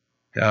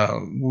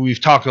 We've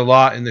talked a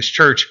lot in this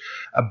church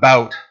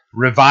about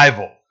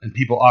revival. And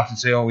people often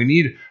say, oh, we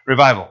need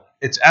revival.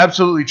 It's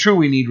absolutely true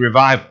we need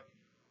revival.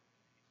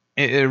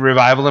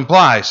 Revival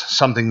implies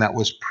something that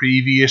was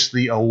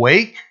previously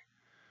awake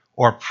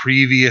or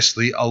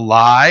previously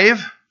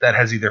alive that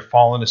has either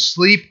fallen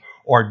asleep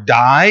or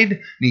died,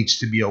 needs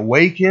to be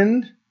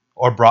awakened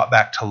or brought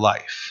back to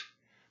life.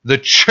 The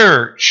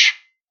church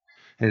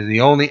is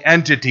the only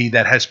entity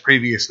that has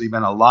previously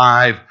been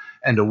alive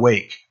and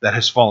awake that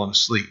has fallen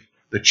asleep.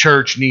 The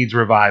church needs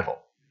revival.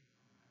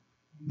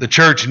 The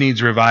church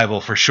needs revival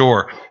for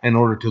sure in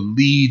order to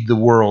lead the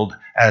world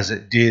as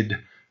it did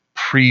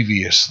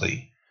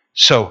previously.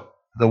 So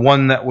the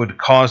one that would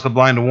cause the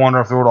blind to wander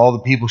off the road, all the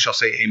people shall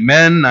say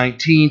amen.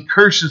 19,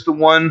 curses the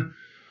one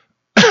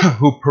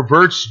who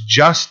perverts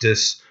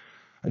justice,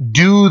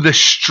 do the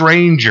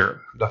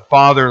stranger, the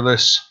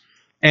fatherless,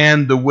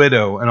 and the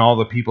widow, and all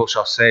the people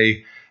shall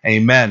say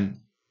amen.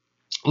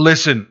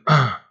 Listen,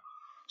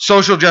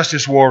 social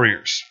justice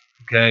warriors,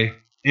 okay,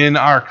 in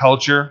our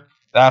culture,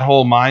 that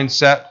whole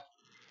mindset,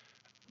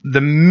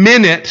 the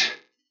minute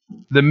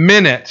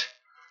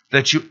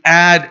that you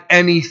add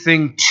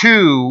anything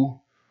to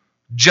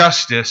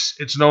justice,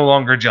 it's no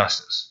longer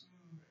justice.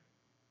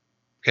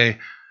 Okay?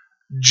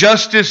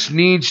 Justice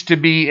needs to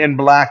be in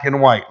black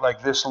and white,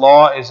 like this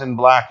law is in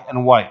black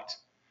and white.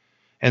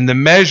 And the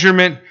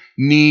measurement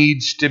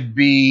needs to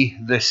be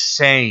the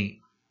same.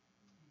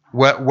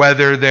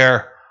 Whether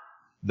they're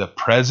the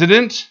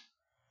president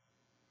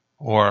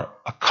or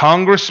a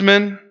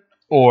congressman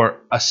or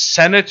a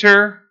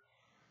senator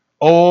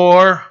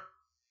or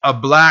a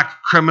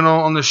black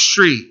criminal on the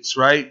streets,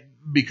 right?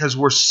 Because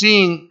we're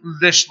seeing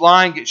this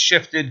line get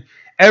shifted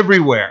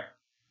everywhere.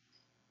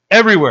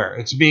 Everywhere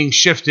it's being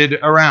shifted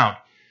around.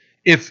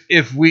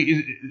 If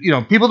we,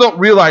 people don't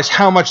realize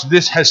how much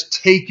this has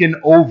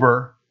taken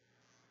over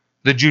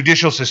the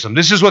judicial system.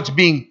 This is what's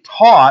being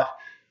taught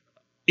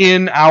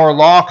in our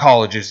law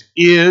colleges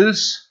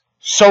is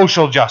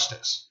social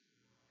justice,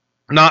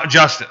 not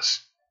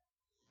justice.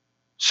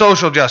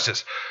 Social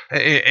justice.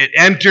 It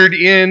entered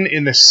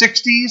in the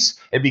 60s.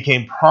 It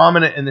became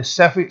prominent in the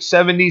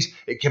 70s.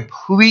 It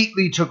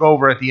completely took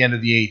over at the end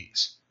of the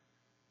 80s.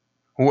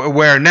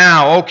 Where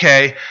now,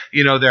 okay,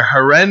 they're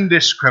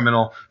horrendous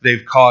criminal.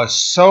 They've caused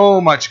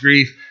so much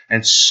grief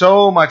and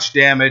so much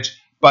damage.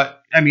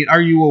 But,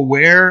 are you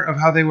aware of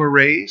how they were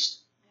raised?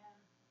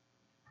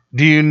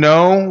 Do you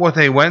know what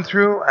they went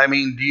through?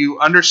 Do you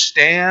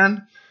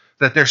understand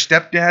that their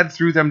stepdad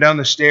threw them down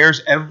the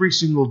stairs every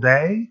single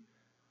day?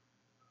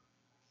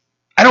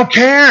 I don't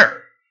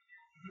care.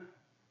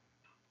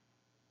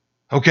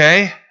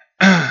 Okay?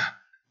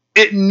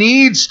 It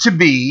needs to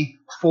be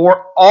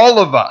for all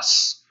of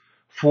us,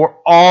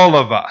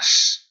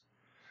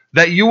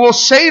 that you will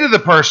say to the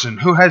person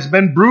who has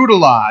been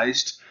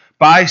brutalized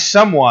by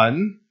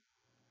someone,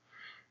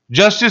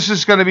 justice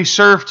is going to be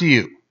served to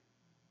you.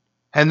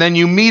 And then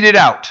you mete it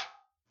out.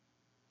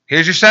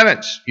 Here's your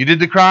sentence. You did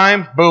the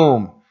crime,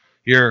 boom,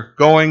 you're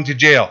going to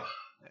jail.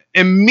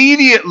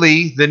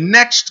 Immediately, the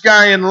next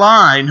guy in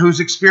line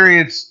who's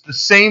experienced the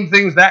same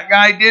things that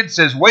guy did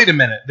says, wait a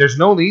minute, there's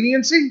no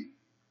leniency?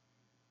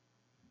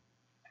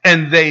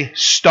 And they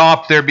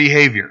stop their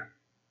behavior.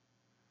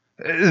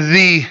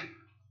 The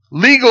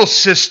legal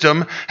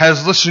system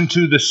has listened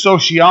to the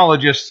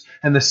sociologists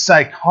and the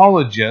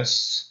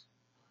psychologists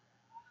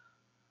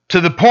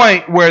to the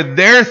point where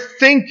they're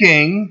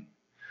thinking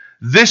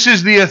this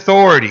is the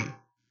authority.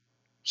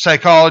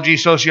 Psychology,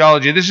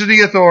 sociology, this is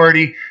the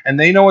authority, and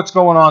they know what's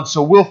going on,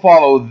 so we'll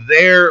follow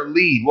their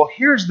lead. Well,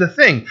 here's the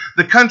thing.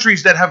 The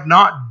countries that have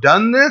not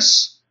done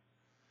this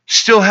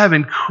still have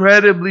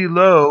incredibly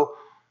low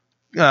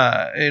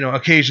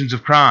occasions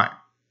of crime.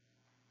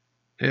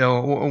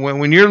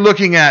 When you're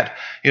looking at,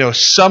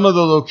 some of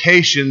the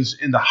locations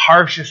in the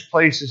harshest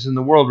places in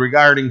the world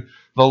regarding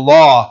the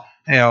law,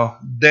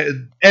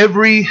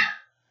 every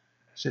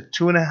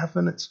 2.5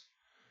 minutes?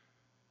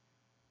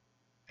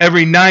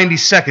 Every 90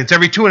 seconds,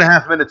 every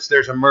 2.5 minutes,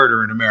 there's a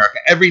murder in America.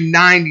 Every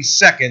 90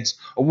 seconds,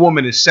 a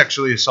woman is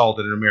sexually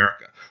assaulted in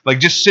America. Like,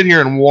 just sit here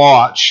and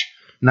watch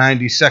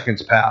 90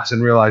 seconds pass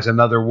and realize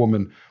another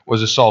woman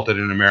was assaulted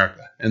in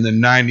America. And then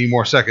 90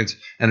 more seconds,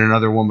 and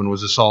another woman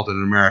was assaulted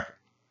in America.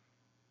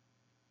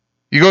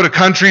 You go to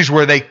countries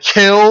where they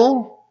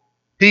kill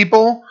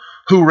people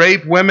who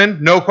rape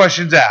women, no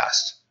questions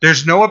asked.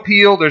 There's no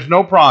appeal, there's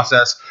no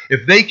process.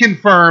 If they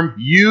confirm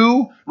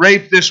you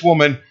raped this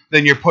woman,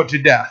 then you're put to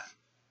death.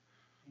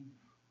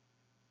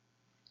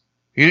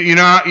 You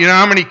know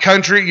how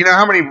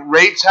many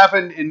rapes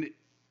happened in,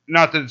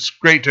 not that it's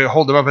great to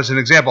hold them up as an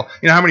example.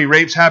 You know how many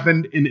rapes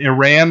happened in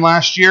Iran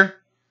last year?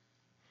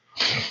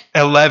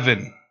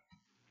 11.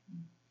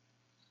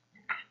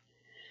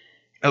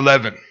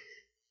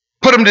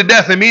 Put them to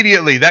death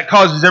immediately. That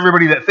causes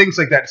everybody that thinks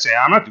like that to say,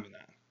 I'm not doing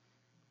that.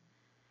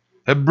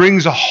 That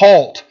brings a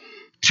halt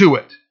to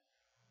it.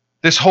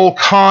 This whole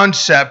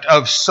concept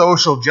of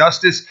social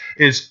justice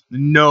is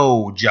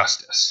no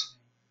justice.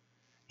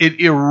 it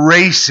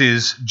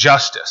erases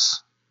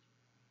justice.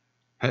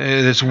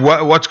 It's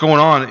what's going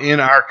on in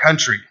our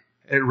country.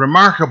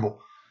 Remarkable.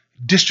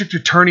 District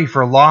Attorney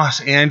for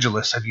Los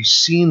Angeles. Have you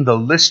seen the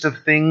list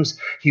of things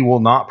he will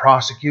not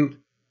prosecute?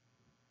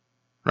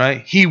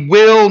 Right? He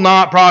will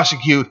not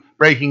prosecute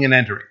breaking and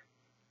entering.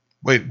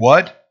 Wait,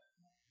 what?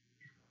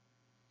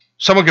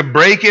 Someone could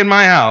break in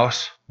my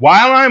house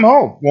while I'm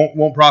home.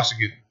 Won't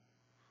prosecute.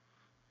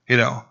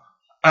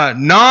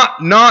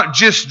 Not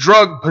just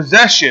drug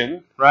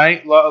possession,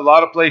 right? A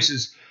lot of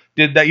places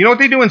did that. You know what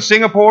they do in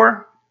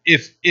Singapore?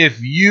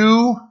 If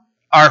you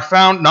are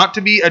found not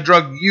to be a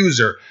drug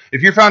user,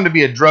 if you're found to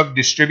be a drug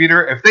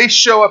distributor, if they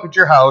show up at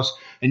your house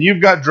and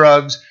you've got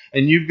drugs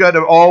and you've got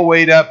it all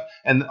weighed up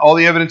and all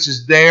the evidence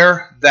is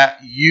there that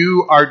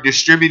you are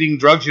distributing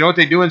drugs, you know what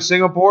they do in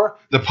Singapore?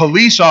 The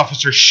police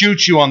officer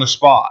shoots you on the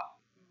spot.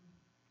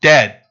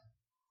 Dead.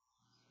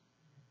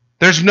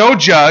 There's no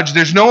judge,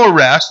 there's no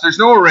arrest, there's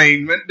no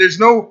arraignment, there's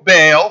no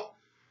bail.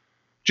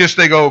 Just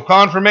they go,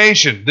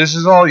 confirmation, this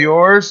is all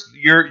yours,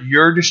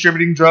 you're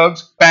distributing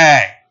drugs,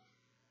 bang.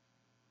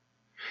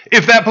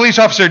 If that police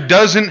officer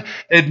doesn't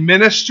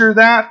administer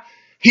that,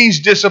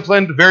 he's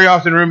disciplined, very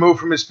often removed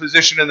from his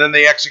position, and then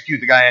they execute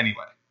the guy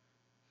anyway.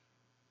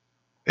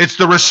 It's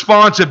the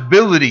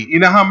responsibility. You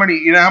know how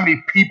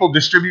many people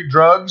distribute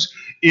drugs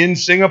in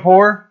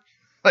Singapore?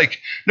 Like,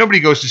 nobody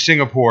goes to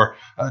Singapore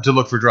to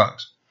look for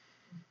drugs.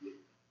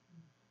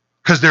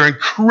 Because they're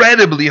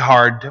incredibly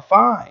hard to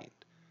find.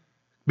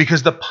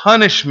 Because the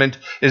punishment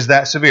is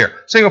that severe.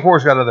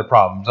 Singapore's got other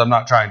problems. I'm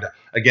not trying to,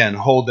 again,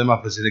 hold them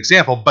up as an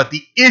example. But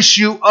the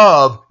issue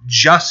of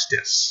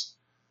justice.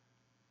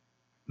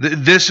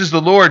 This is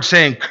the Lord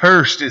saying,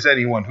 cursed is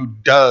anyone who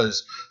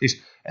does.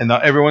 And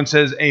everyone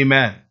says,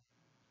 amen.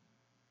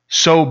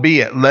 So be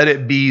it. Let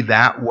it be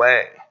that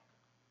way.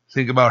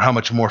 Think about how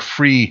much more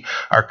free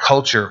our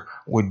culture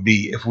would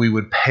be if we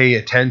would pay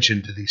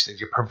attention to these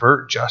things. You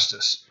pervert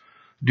justice.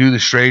 Do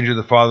the stranger,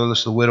 the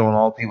fatherless, the widow, and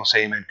all people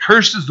say amen.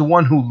 Cursed is the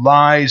one who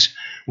lies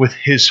with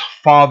his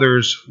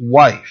father's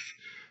wife.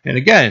 And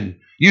again,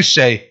 you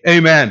say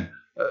amen.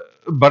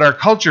 But our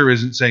culture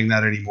isn't saying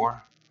that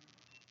anymore.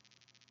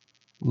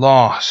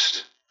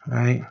 Lost,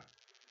 right?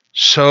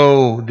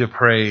 So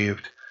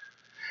depraved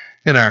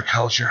in our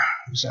culture.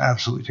 It's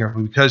absolutely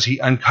terrible. Because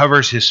he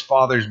uncovers his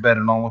father's bed,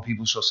 and all the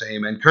people shall say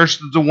amen.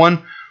 Cursed is the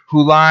one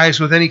who lies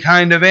with any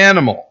kind of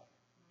animal,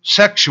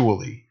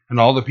 sexually. And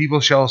all the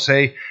people shall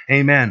say,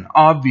 amen.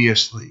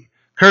 Obviously.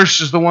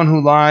 Cursed is the one who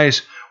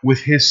lies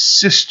with his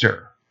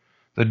sister,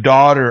 the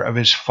daughter of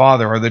his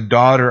father, or the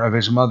daughter of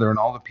his mother. And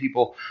all the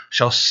people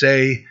shall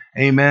say,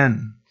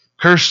 amen.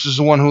 Cursed is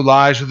the one who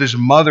lies with his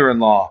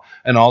mother-in-law.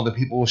 And all the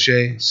people will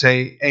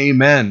say,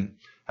 amen.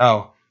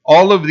 Now,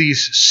 all of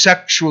these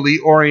sexually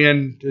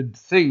oriented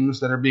things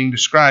that are being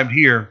described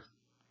here,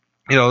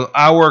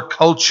 our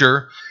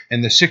culture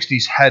in the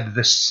 60s had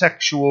the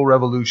sexual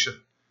revolution.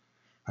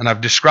 And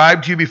I've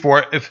described to you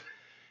before,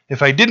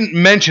 if I didn't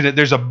mention it,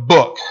 there's a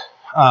book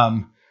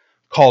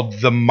called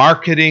The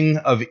Marketing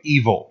of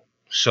Evil.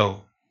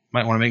 So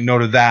might want to make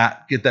note of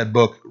that, get that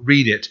book,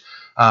 read it.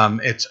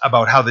 It's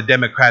about how the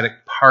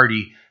Democratic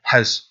Party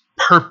has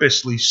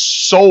purposely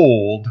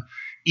sold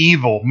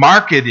evil,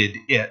 marketed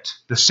it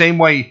the same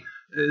way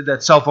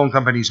that cell phone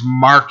companies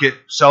market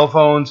cell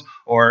phones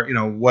or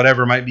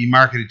whatever might be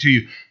marketed to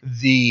you.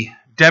 The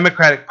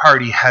Democratic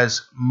Party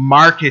has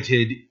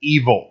marketed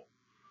evil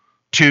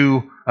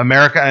to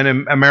America,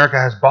 and America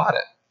has bought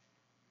it.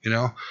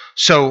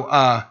 So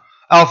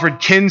Alfred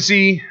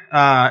Kinsey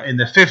in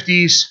the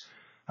 50s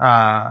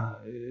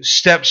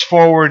steps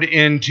forward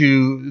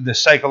into the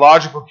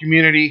psychological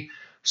community,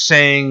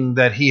 saying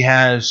that he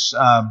has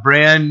a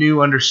brand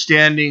new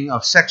understanding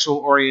of sexual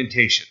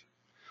orientation.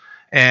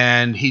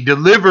 And he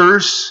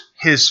delivers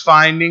his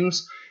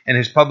findings and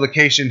his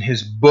publication,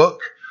 his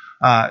book,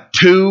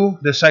 to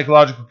the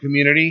psychological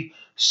community,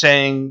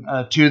 saying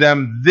to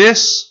them,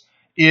 this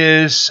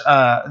is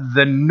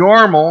the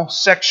normal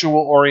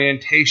sexual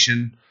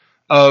orientation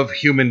of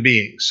human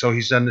beings. So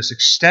he's done this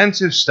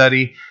extensive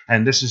study,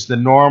 and this is the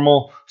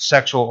normal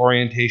sexual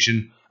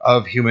orientation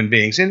of human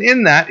beings. And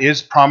in that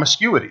is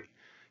promiscuity.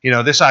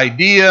 This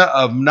idea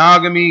of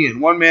monogamy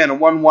and one man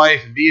and one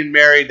wife and being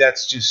married,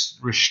 that's just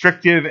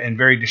restrictive and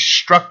very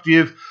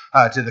destructive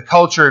to the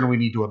culture, and we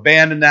need to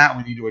abandon that.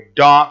 We need to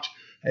adopt.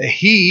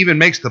 He even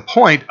makes the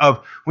point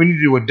of we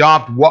need to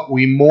adopt what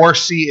we more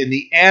see in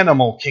the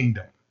animal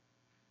kingdom.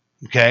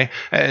 Okay,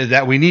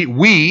 that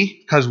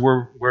because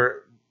we're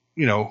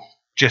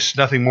just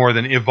nothing more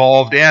than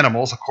evolved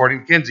animals, according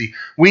to Kinsey.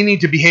 We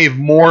need to behave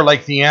more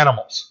like the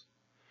animals.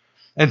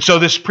 And so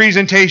this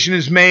presentation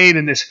is made,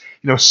 and this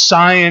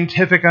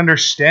scientific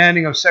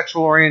understanding of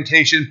sexual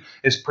orientation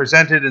is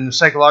presented, and the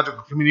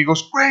psychological community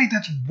goes, great,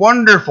 that's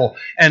wonderful.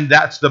 And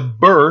that's the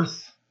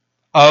birth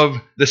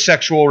of the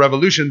sexual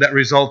revolution that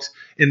results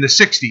in the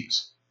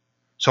 60s.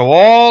 So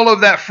all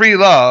of that free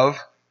love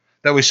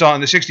that we saw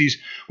in the 60s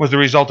was the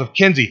result of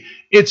Kinsey.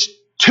 It's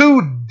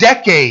 2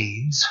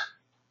 decades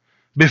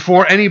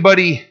before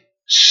anybody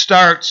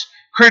starts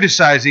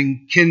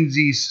criticizing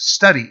Kinsey's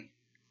study.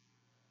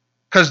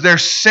 Because they're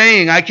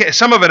saying,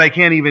 some of it I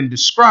can't even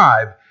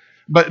describe,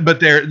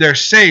 but they're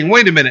saying,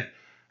 wait a minute,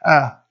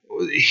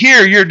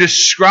 here you're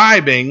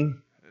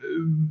describing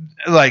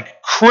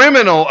like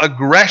criminal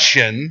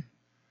aggression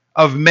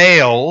of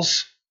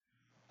males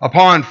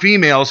upon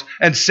females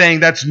and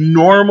saying that's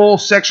normal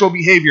sexual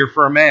behavior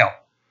for a male.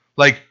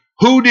 Like,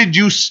 who did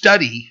you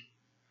study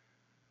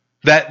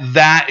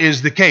that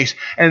is the case?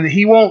 And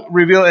he won't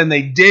reveal, and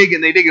they dig,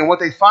 and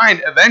what they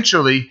find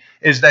eventually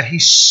is that he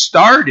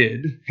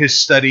started his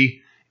study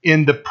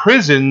in the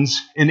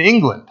prisons in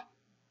England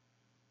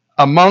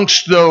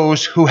amongst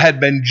those who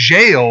had been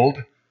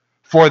jailed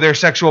for their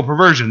sexual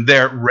perversion,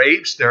 their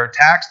rapes, their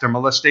attacks, their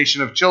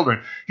molestation of children.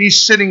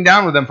 He's sitting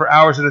down with them for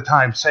hours at a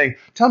time saying,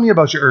 tell me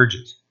about your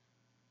urges.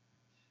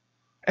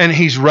 And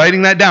he's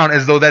writing that down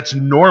as though that's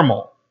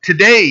normal.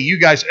 Today,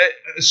 you guys,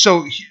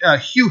 so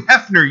Hugh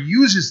Hefner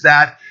uses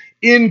that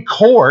in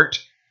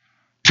court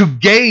to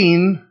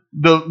gain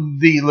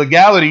the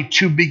legality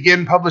to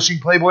begin publishing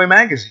Playboy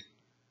magazine.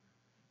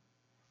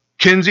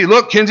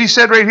 Kinsey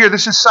said right here,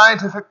 this is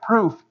scientific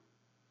proof.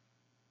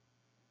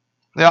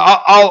 Now,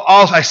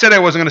 I said I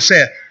wasn't going to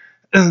say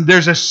it.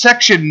 There's a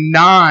section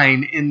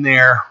 9 in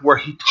there where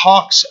he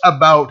talks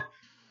about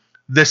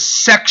the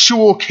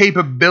sexual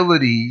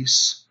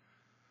capabilities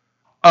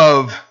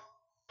of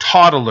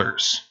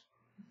toddlers.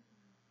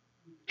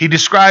 He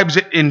describes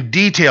it in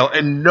detail,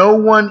 and no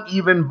one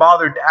even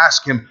bothered to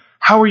ask him,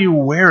 how are you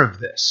aware of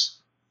this?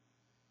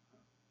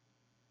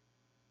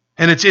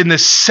 And it's in the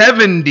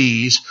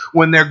 70s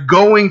when they're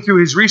going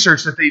through his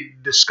research that they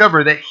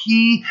discover that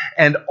he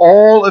and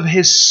all of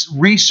his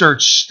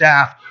research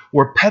staff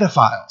were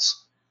pedophiles.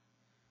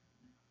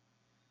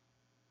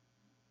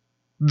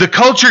 The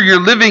culture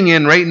you're living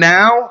in right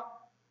now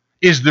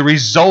is the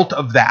result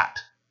of that.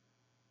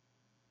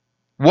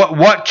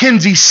 What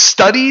Kinsey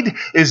studied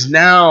is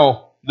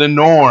now the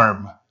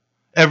norm.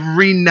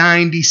 Every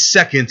 90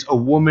 seconds, a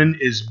woman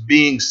is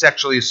being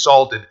sexually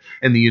assaulted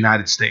in the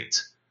United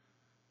States.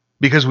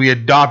 Because we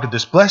adopted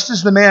this. Blessed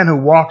is the man who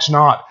walks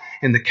not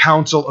in the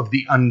counsel of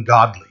the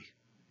ungodly.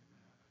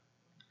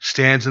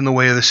 Stands in the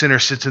way of the sinner,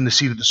 sits in the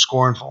seat of the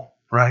scornful.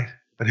 Right?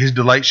 But his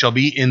delight shall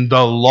be in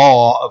the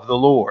law of the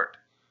Lord.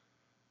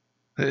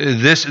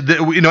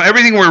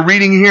 Everything we're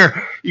reading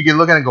here, you can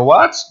look at it and go,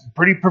 well, that's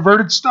pretty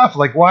perverted stuff.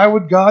 Like, why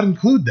would God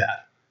include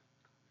that?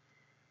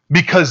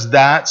 Because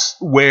that's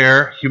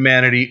where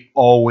humanity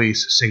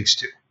always sinks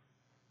to.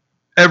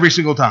 Every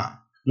single time.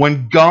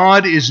 When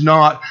God is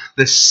not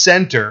the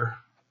center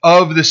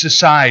of the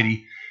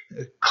society,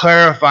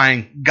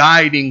 clarifying,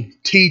 guiding,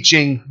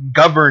 teaching,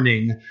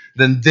 governing,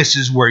 then this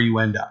is where you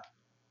end up.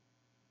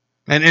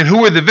 And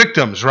who are the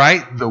victims,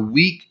 right? The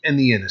weak and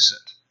the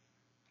innocent.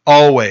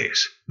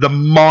 Always. The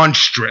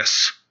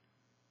monstrous.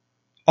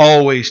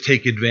 Always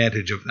take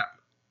advantage of them.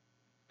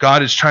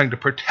 God is trying to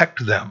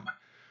protect them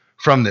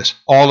from this.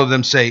 All of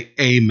them say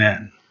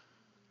amen.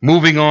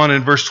 Moving on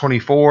in verse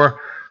 24.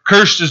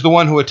 Cursed is the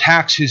one who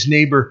attacks his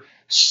neighbor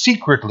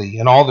secretly,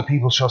 and all the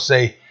people shall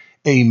say,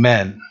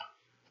 amen.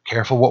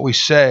 Careful what we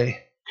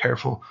say.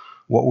 Careful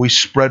what we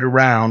spread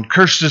around.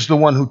 Cursed is the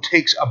one who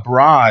takes a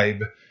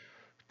bribe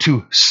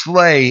to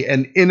slay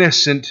an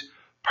innocent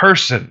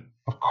person.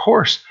 Of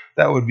course,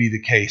 that would be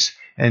the case.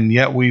 And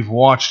yet we've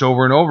watched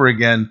over and over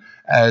again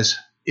as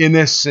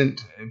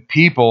innocent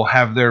people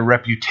have their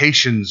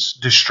reputations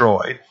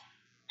destroyed,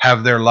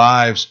 have their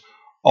lives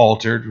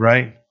altered,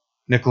 right?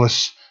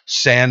 Nicholas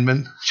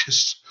Sandman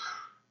just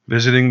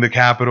visiting the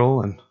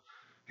Capitol, and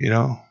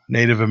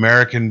Native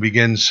American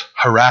begins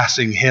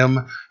harassing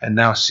him, and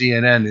now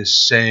CNN is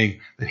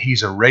saying that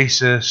he's a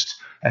racist,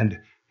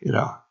 and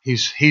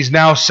he's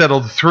now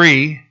settled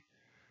 3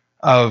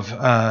 of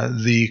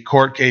the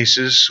court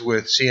cases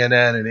with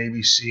CNN and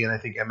ABC and I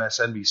think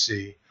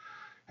MSNBC.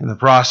 In the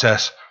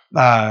process,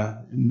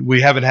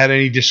 we haven't had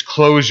any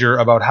disclosure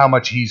about how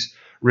much he's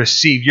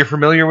received. You're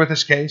familiar with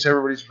this case?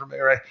 Everybody's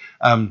familiar, right?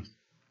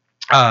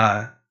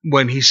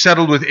 When he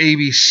settled with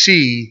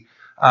ABC,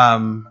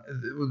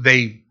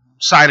 they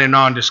signed a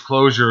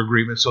non-disclosure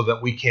agreement so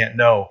that we can't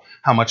know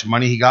how much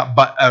money he got.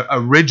 But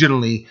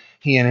originally,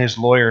 he and his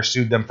lawyer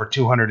sued them for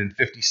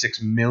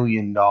 $256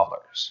 million.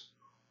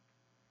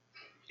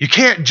 You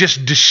can't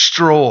just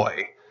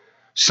destroy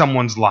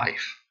someone's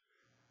life.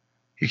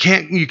 You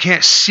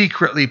can't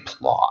secretly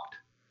plot.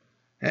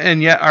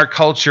 And yet our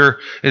culture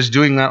is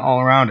doing that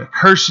all around it.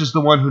 Cursed is the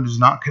one who does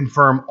not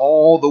confirm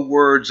all the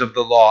words of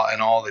the law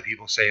and all that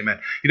people say amen.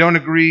 You don't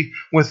agree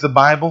with the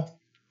Bible?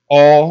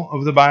 All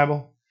of the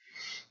Bible?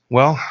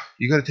 Well,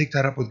 you got to take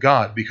that up with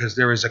God, because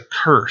there is a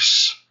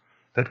curse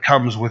that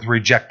comes with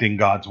rejecting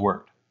God's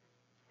word.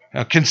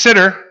 Now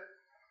consider,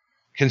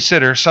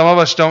 some of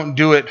us don't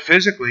do it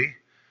physically,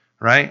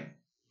 right?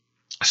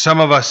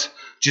 Some of us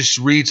just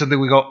read something,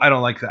 we go, I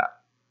don't like that.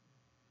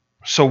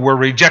 So we're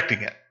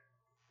rejecting it.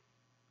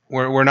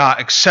 We're not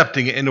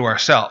accepting it into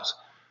ourselves,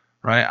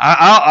 right?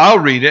 I'll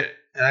read it,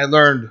 and I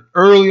learned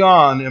early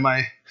on in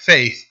my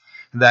faith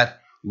that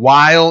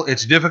while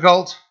it's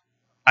difficult,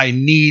 I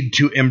need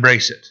to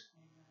embrace it,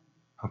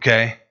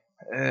 okay?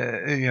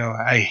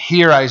 I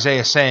hear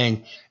Isaiah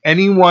saying,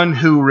 anyone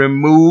who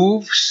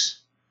removes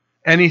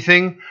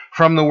anything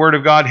from the Word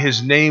of God,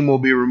 his name will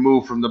be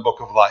removed from the book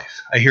of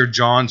life. I hear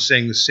John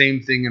saying the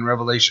same thing in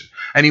Revelation.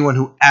 Anyone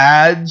who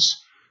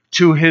adds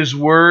to his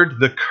word,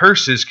 the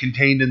curses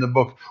contained in the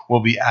book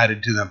will be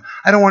added to them.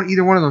 I don't want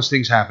either one of those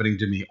things happening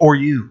to me or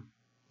you.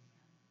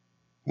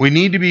 We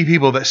need to be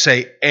people that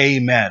say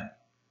amen.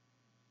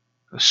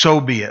 So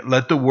be it.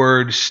 Let the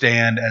word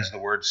stand as the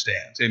word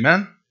stands.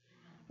 Amen?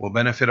 We'll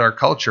benefit our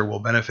culture. We'll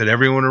benefit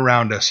everyone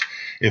around us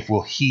if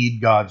we'll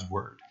heed God's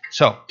word.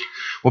 So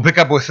we'll pick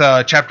up with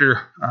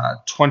chapter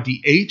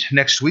 28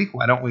 next week.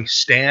 Why don't we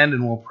stand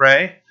and we'll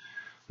pray?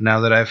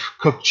 Now that I've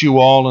cooked you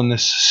all in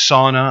this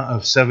sauna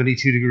of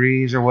 72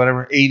 degrees or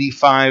whatever,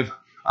 85,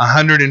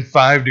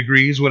 105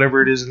 degrees,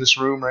 whatever it is in this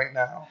room right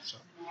now. So,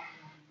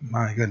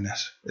 my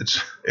goodness.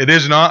 It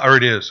is not, or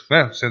it is.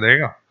 Well, so there you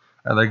go.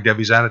 I like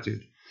Debbie's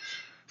attitude.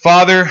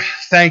 Father,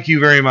 thank you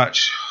very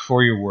much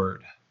for your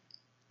word.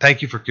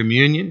 Thank you for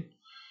communion.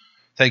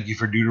 Thank you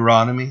for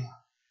Deuteronomy.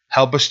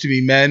 Help us to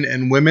be men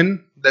and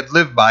women that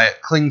live by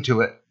it, cling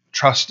to it,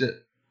 trust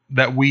it,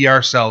 that we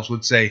ourselves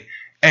would say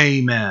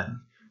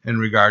amen in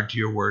regard to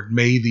your word.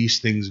 May these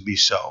things be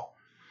so.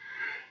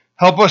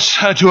 Help us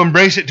to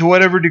embrace it to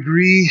whatever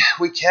degree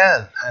we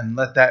can and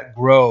let that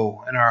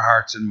grow in our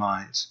hearts and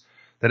minds,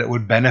 that it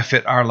would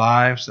benefit our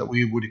lives, that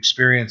we would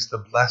experience the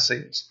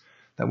blessings,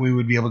 that we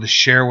would be able to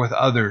share with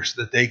others,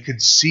 that they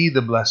could see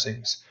the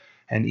blessings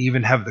and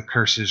even have the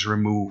curses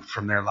removed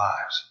from their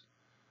lives.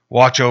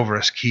 Watch over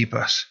us, keep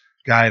us,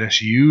 guide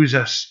us, use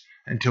us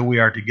until we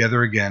are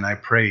together again. I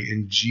pray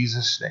in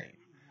Jesus' name.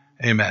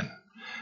 Amen.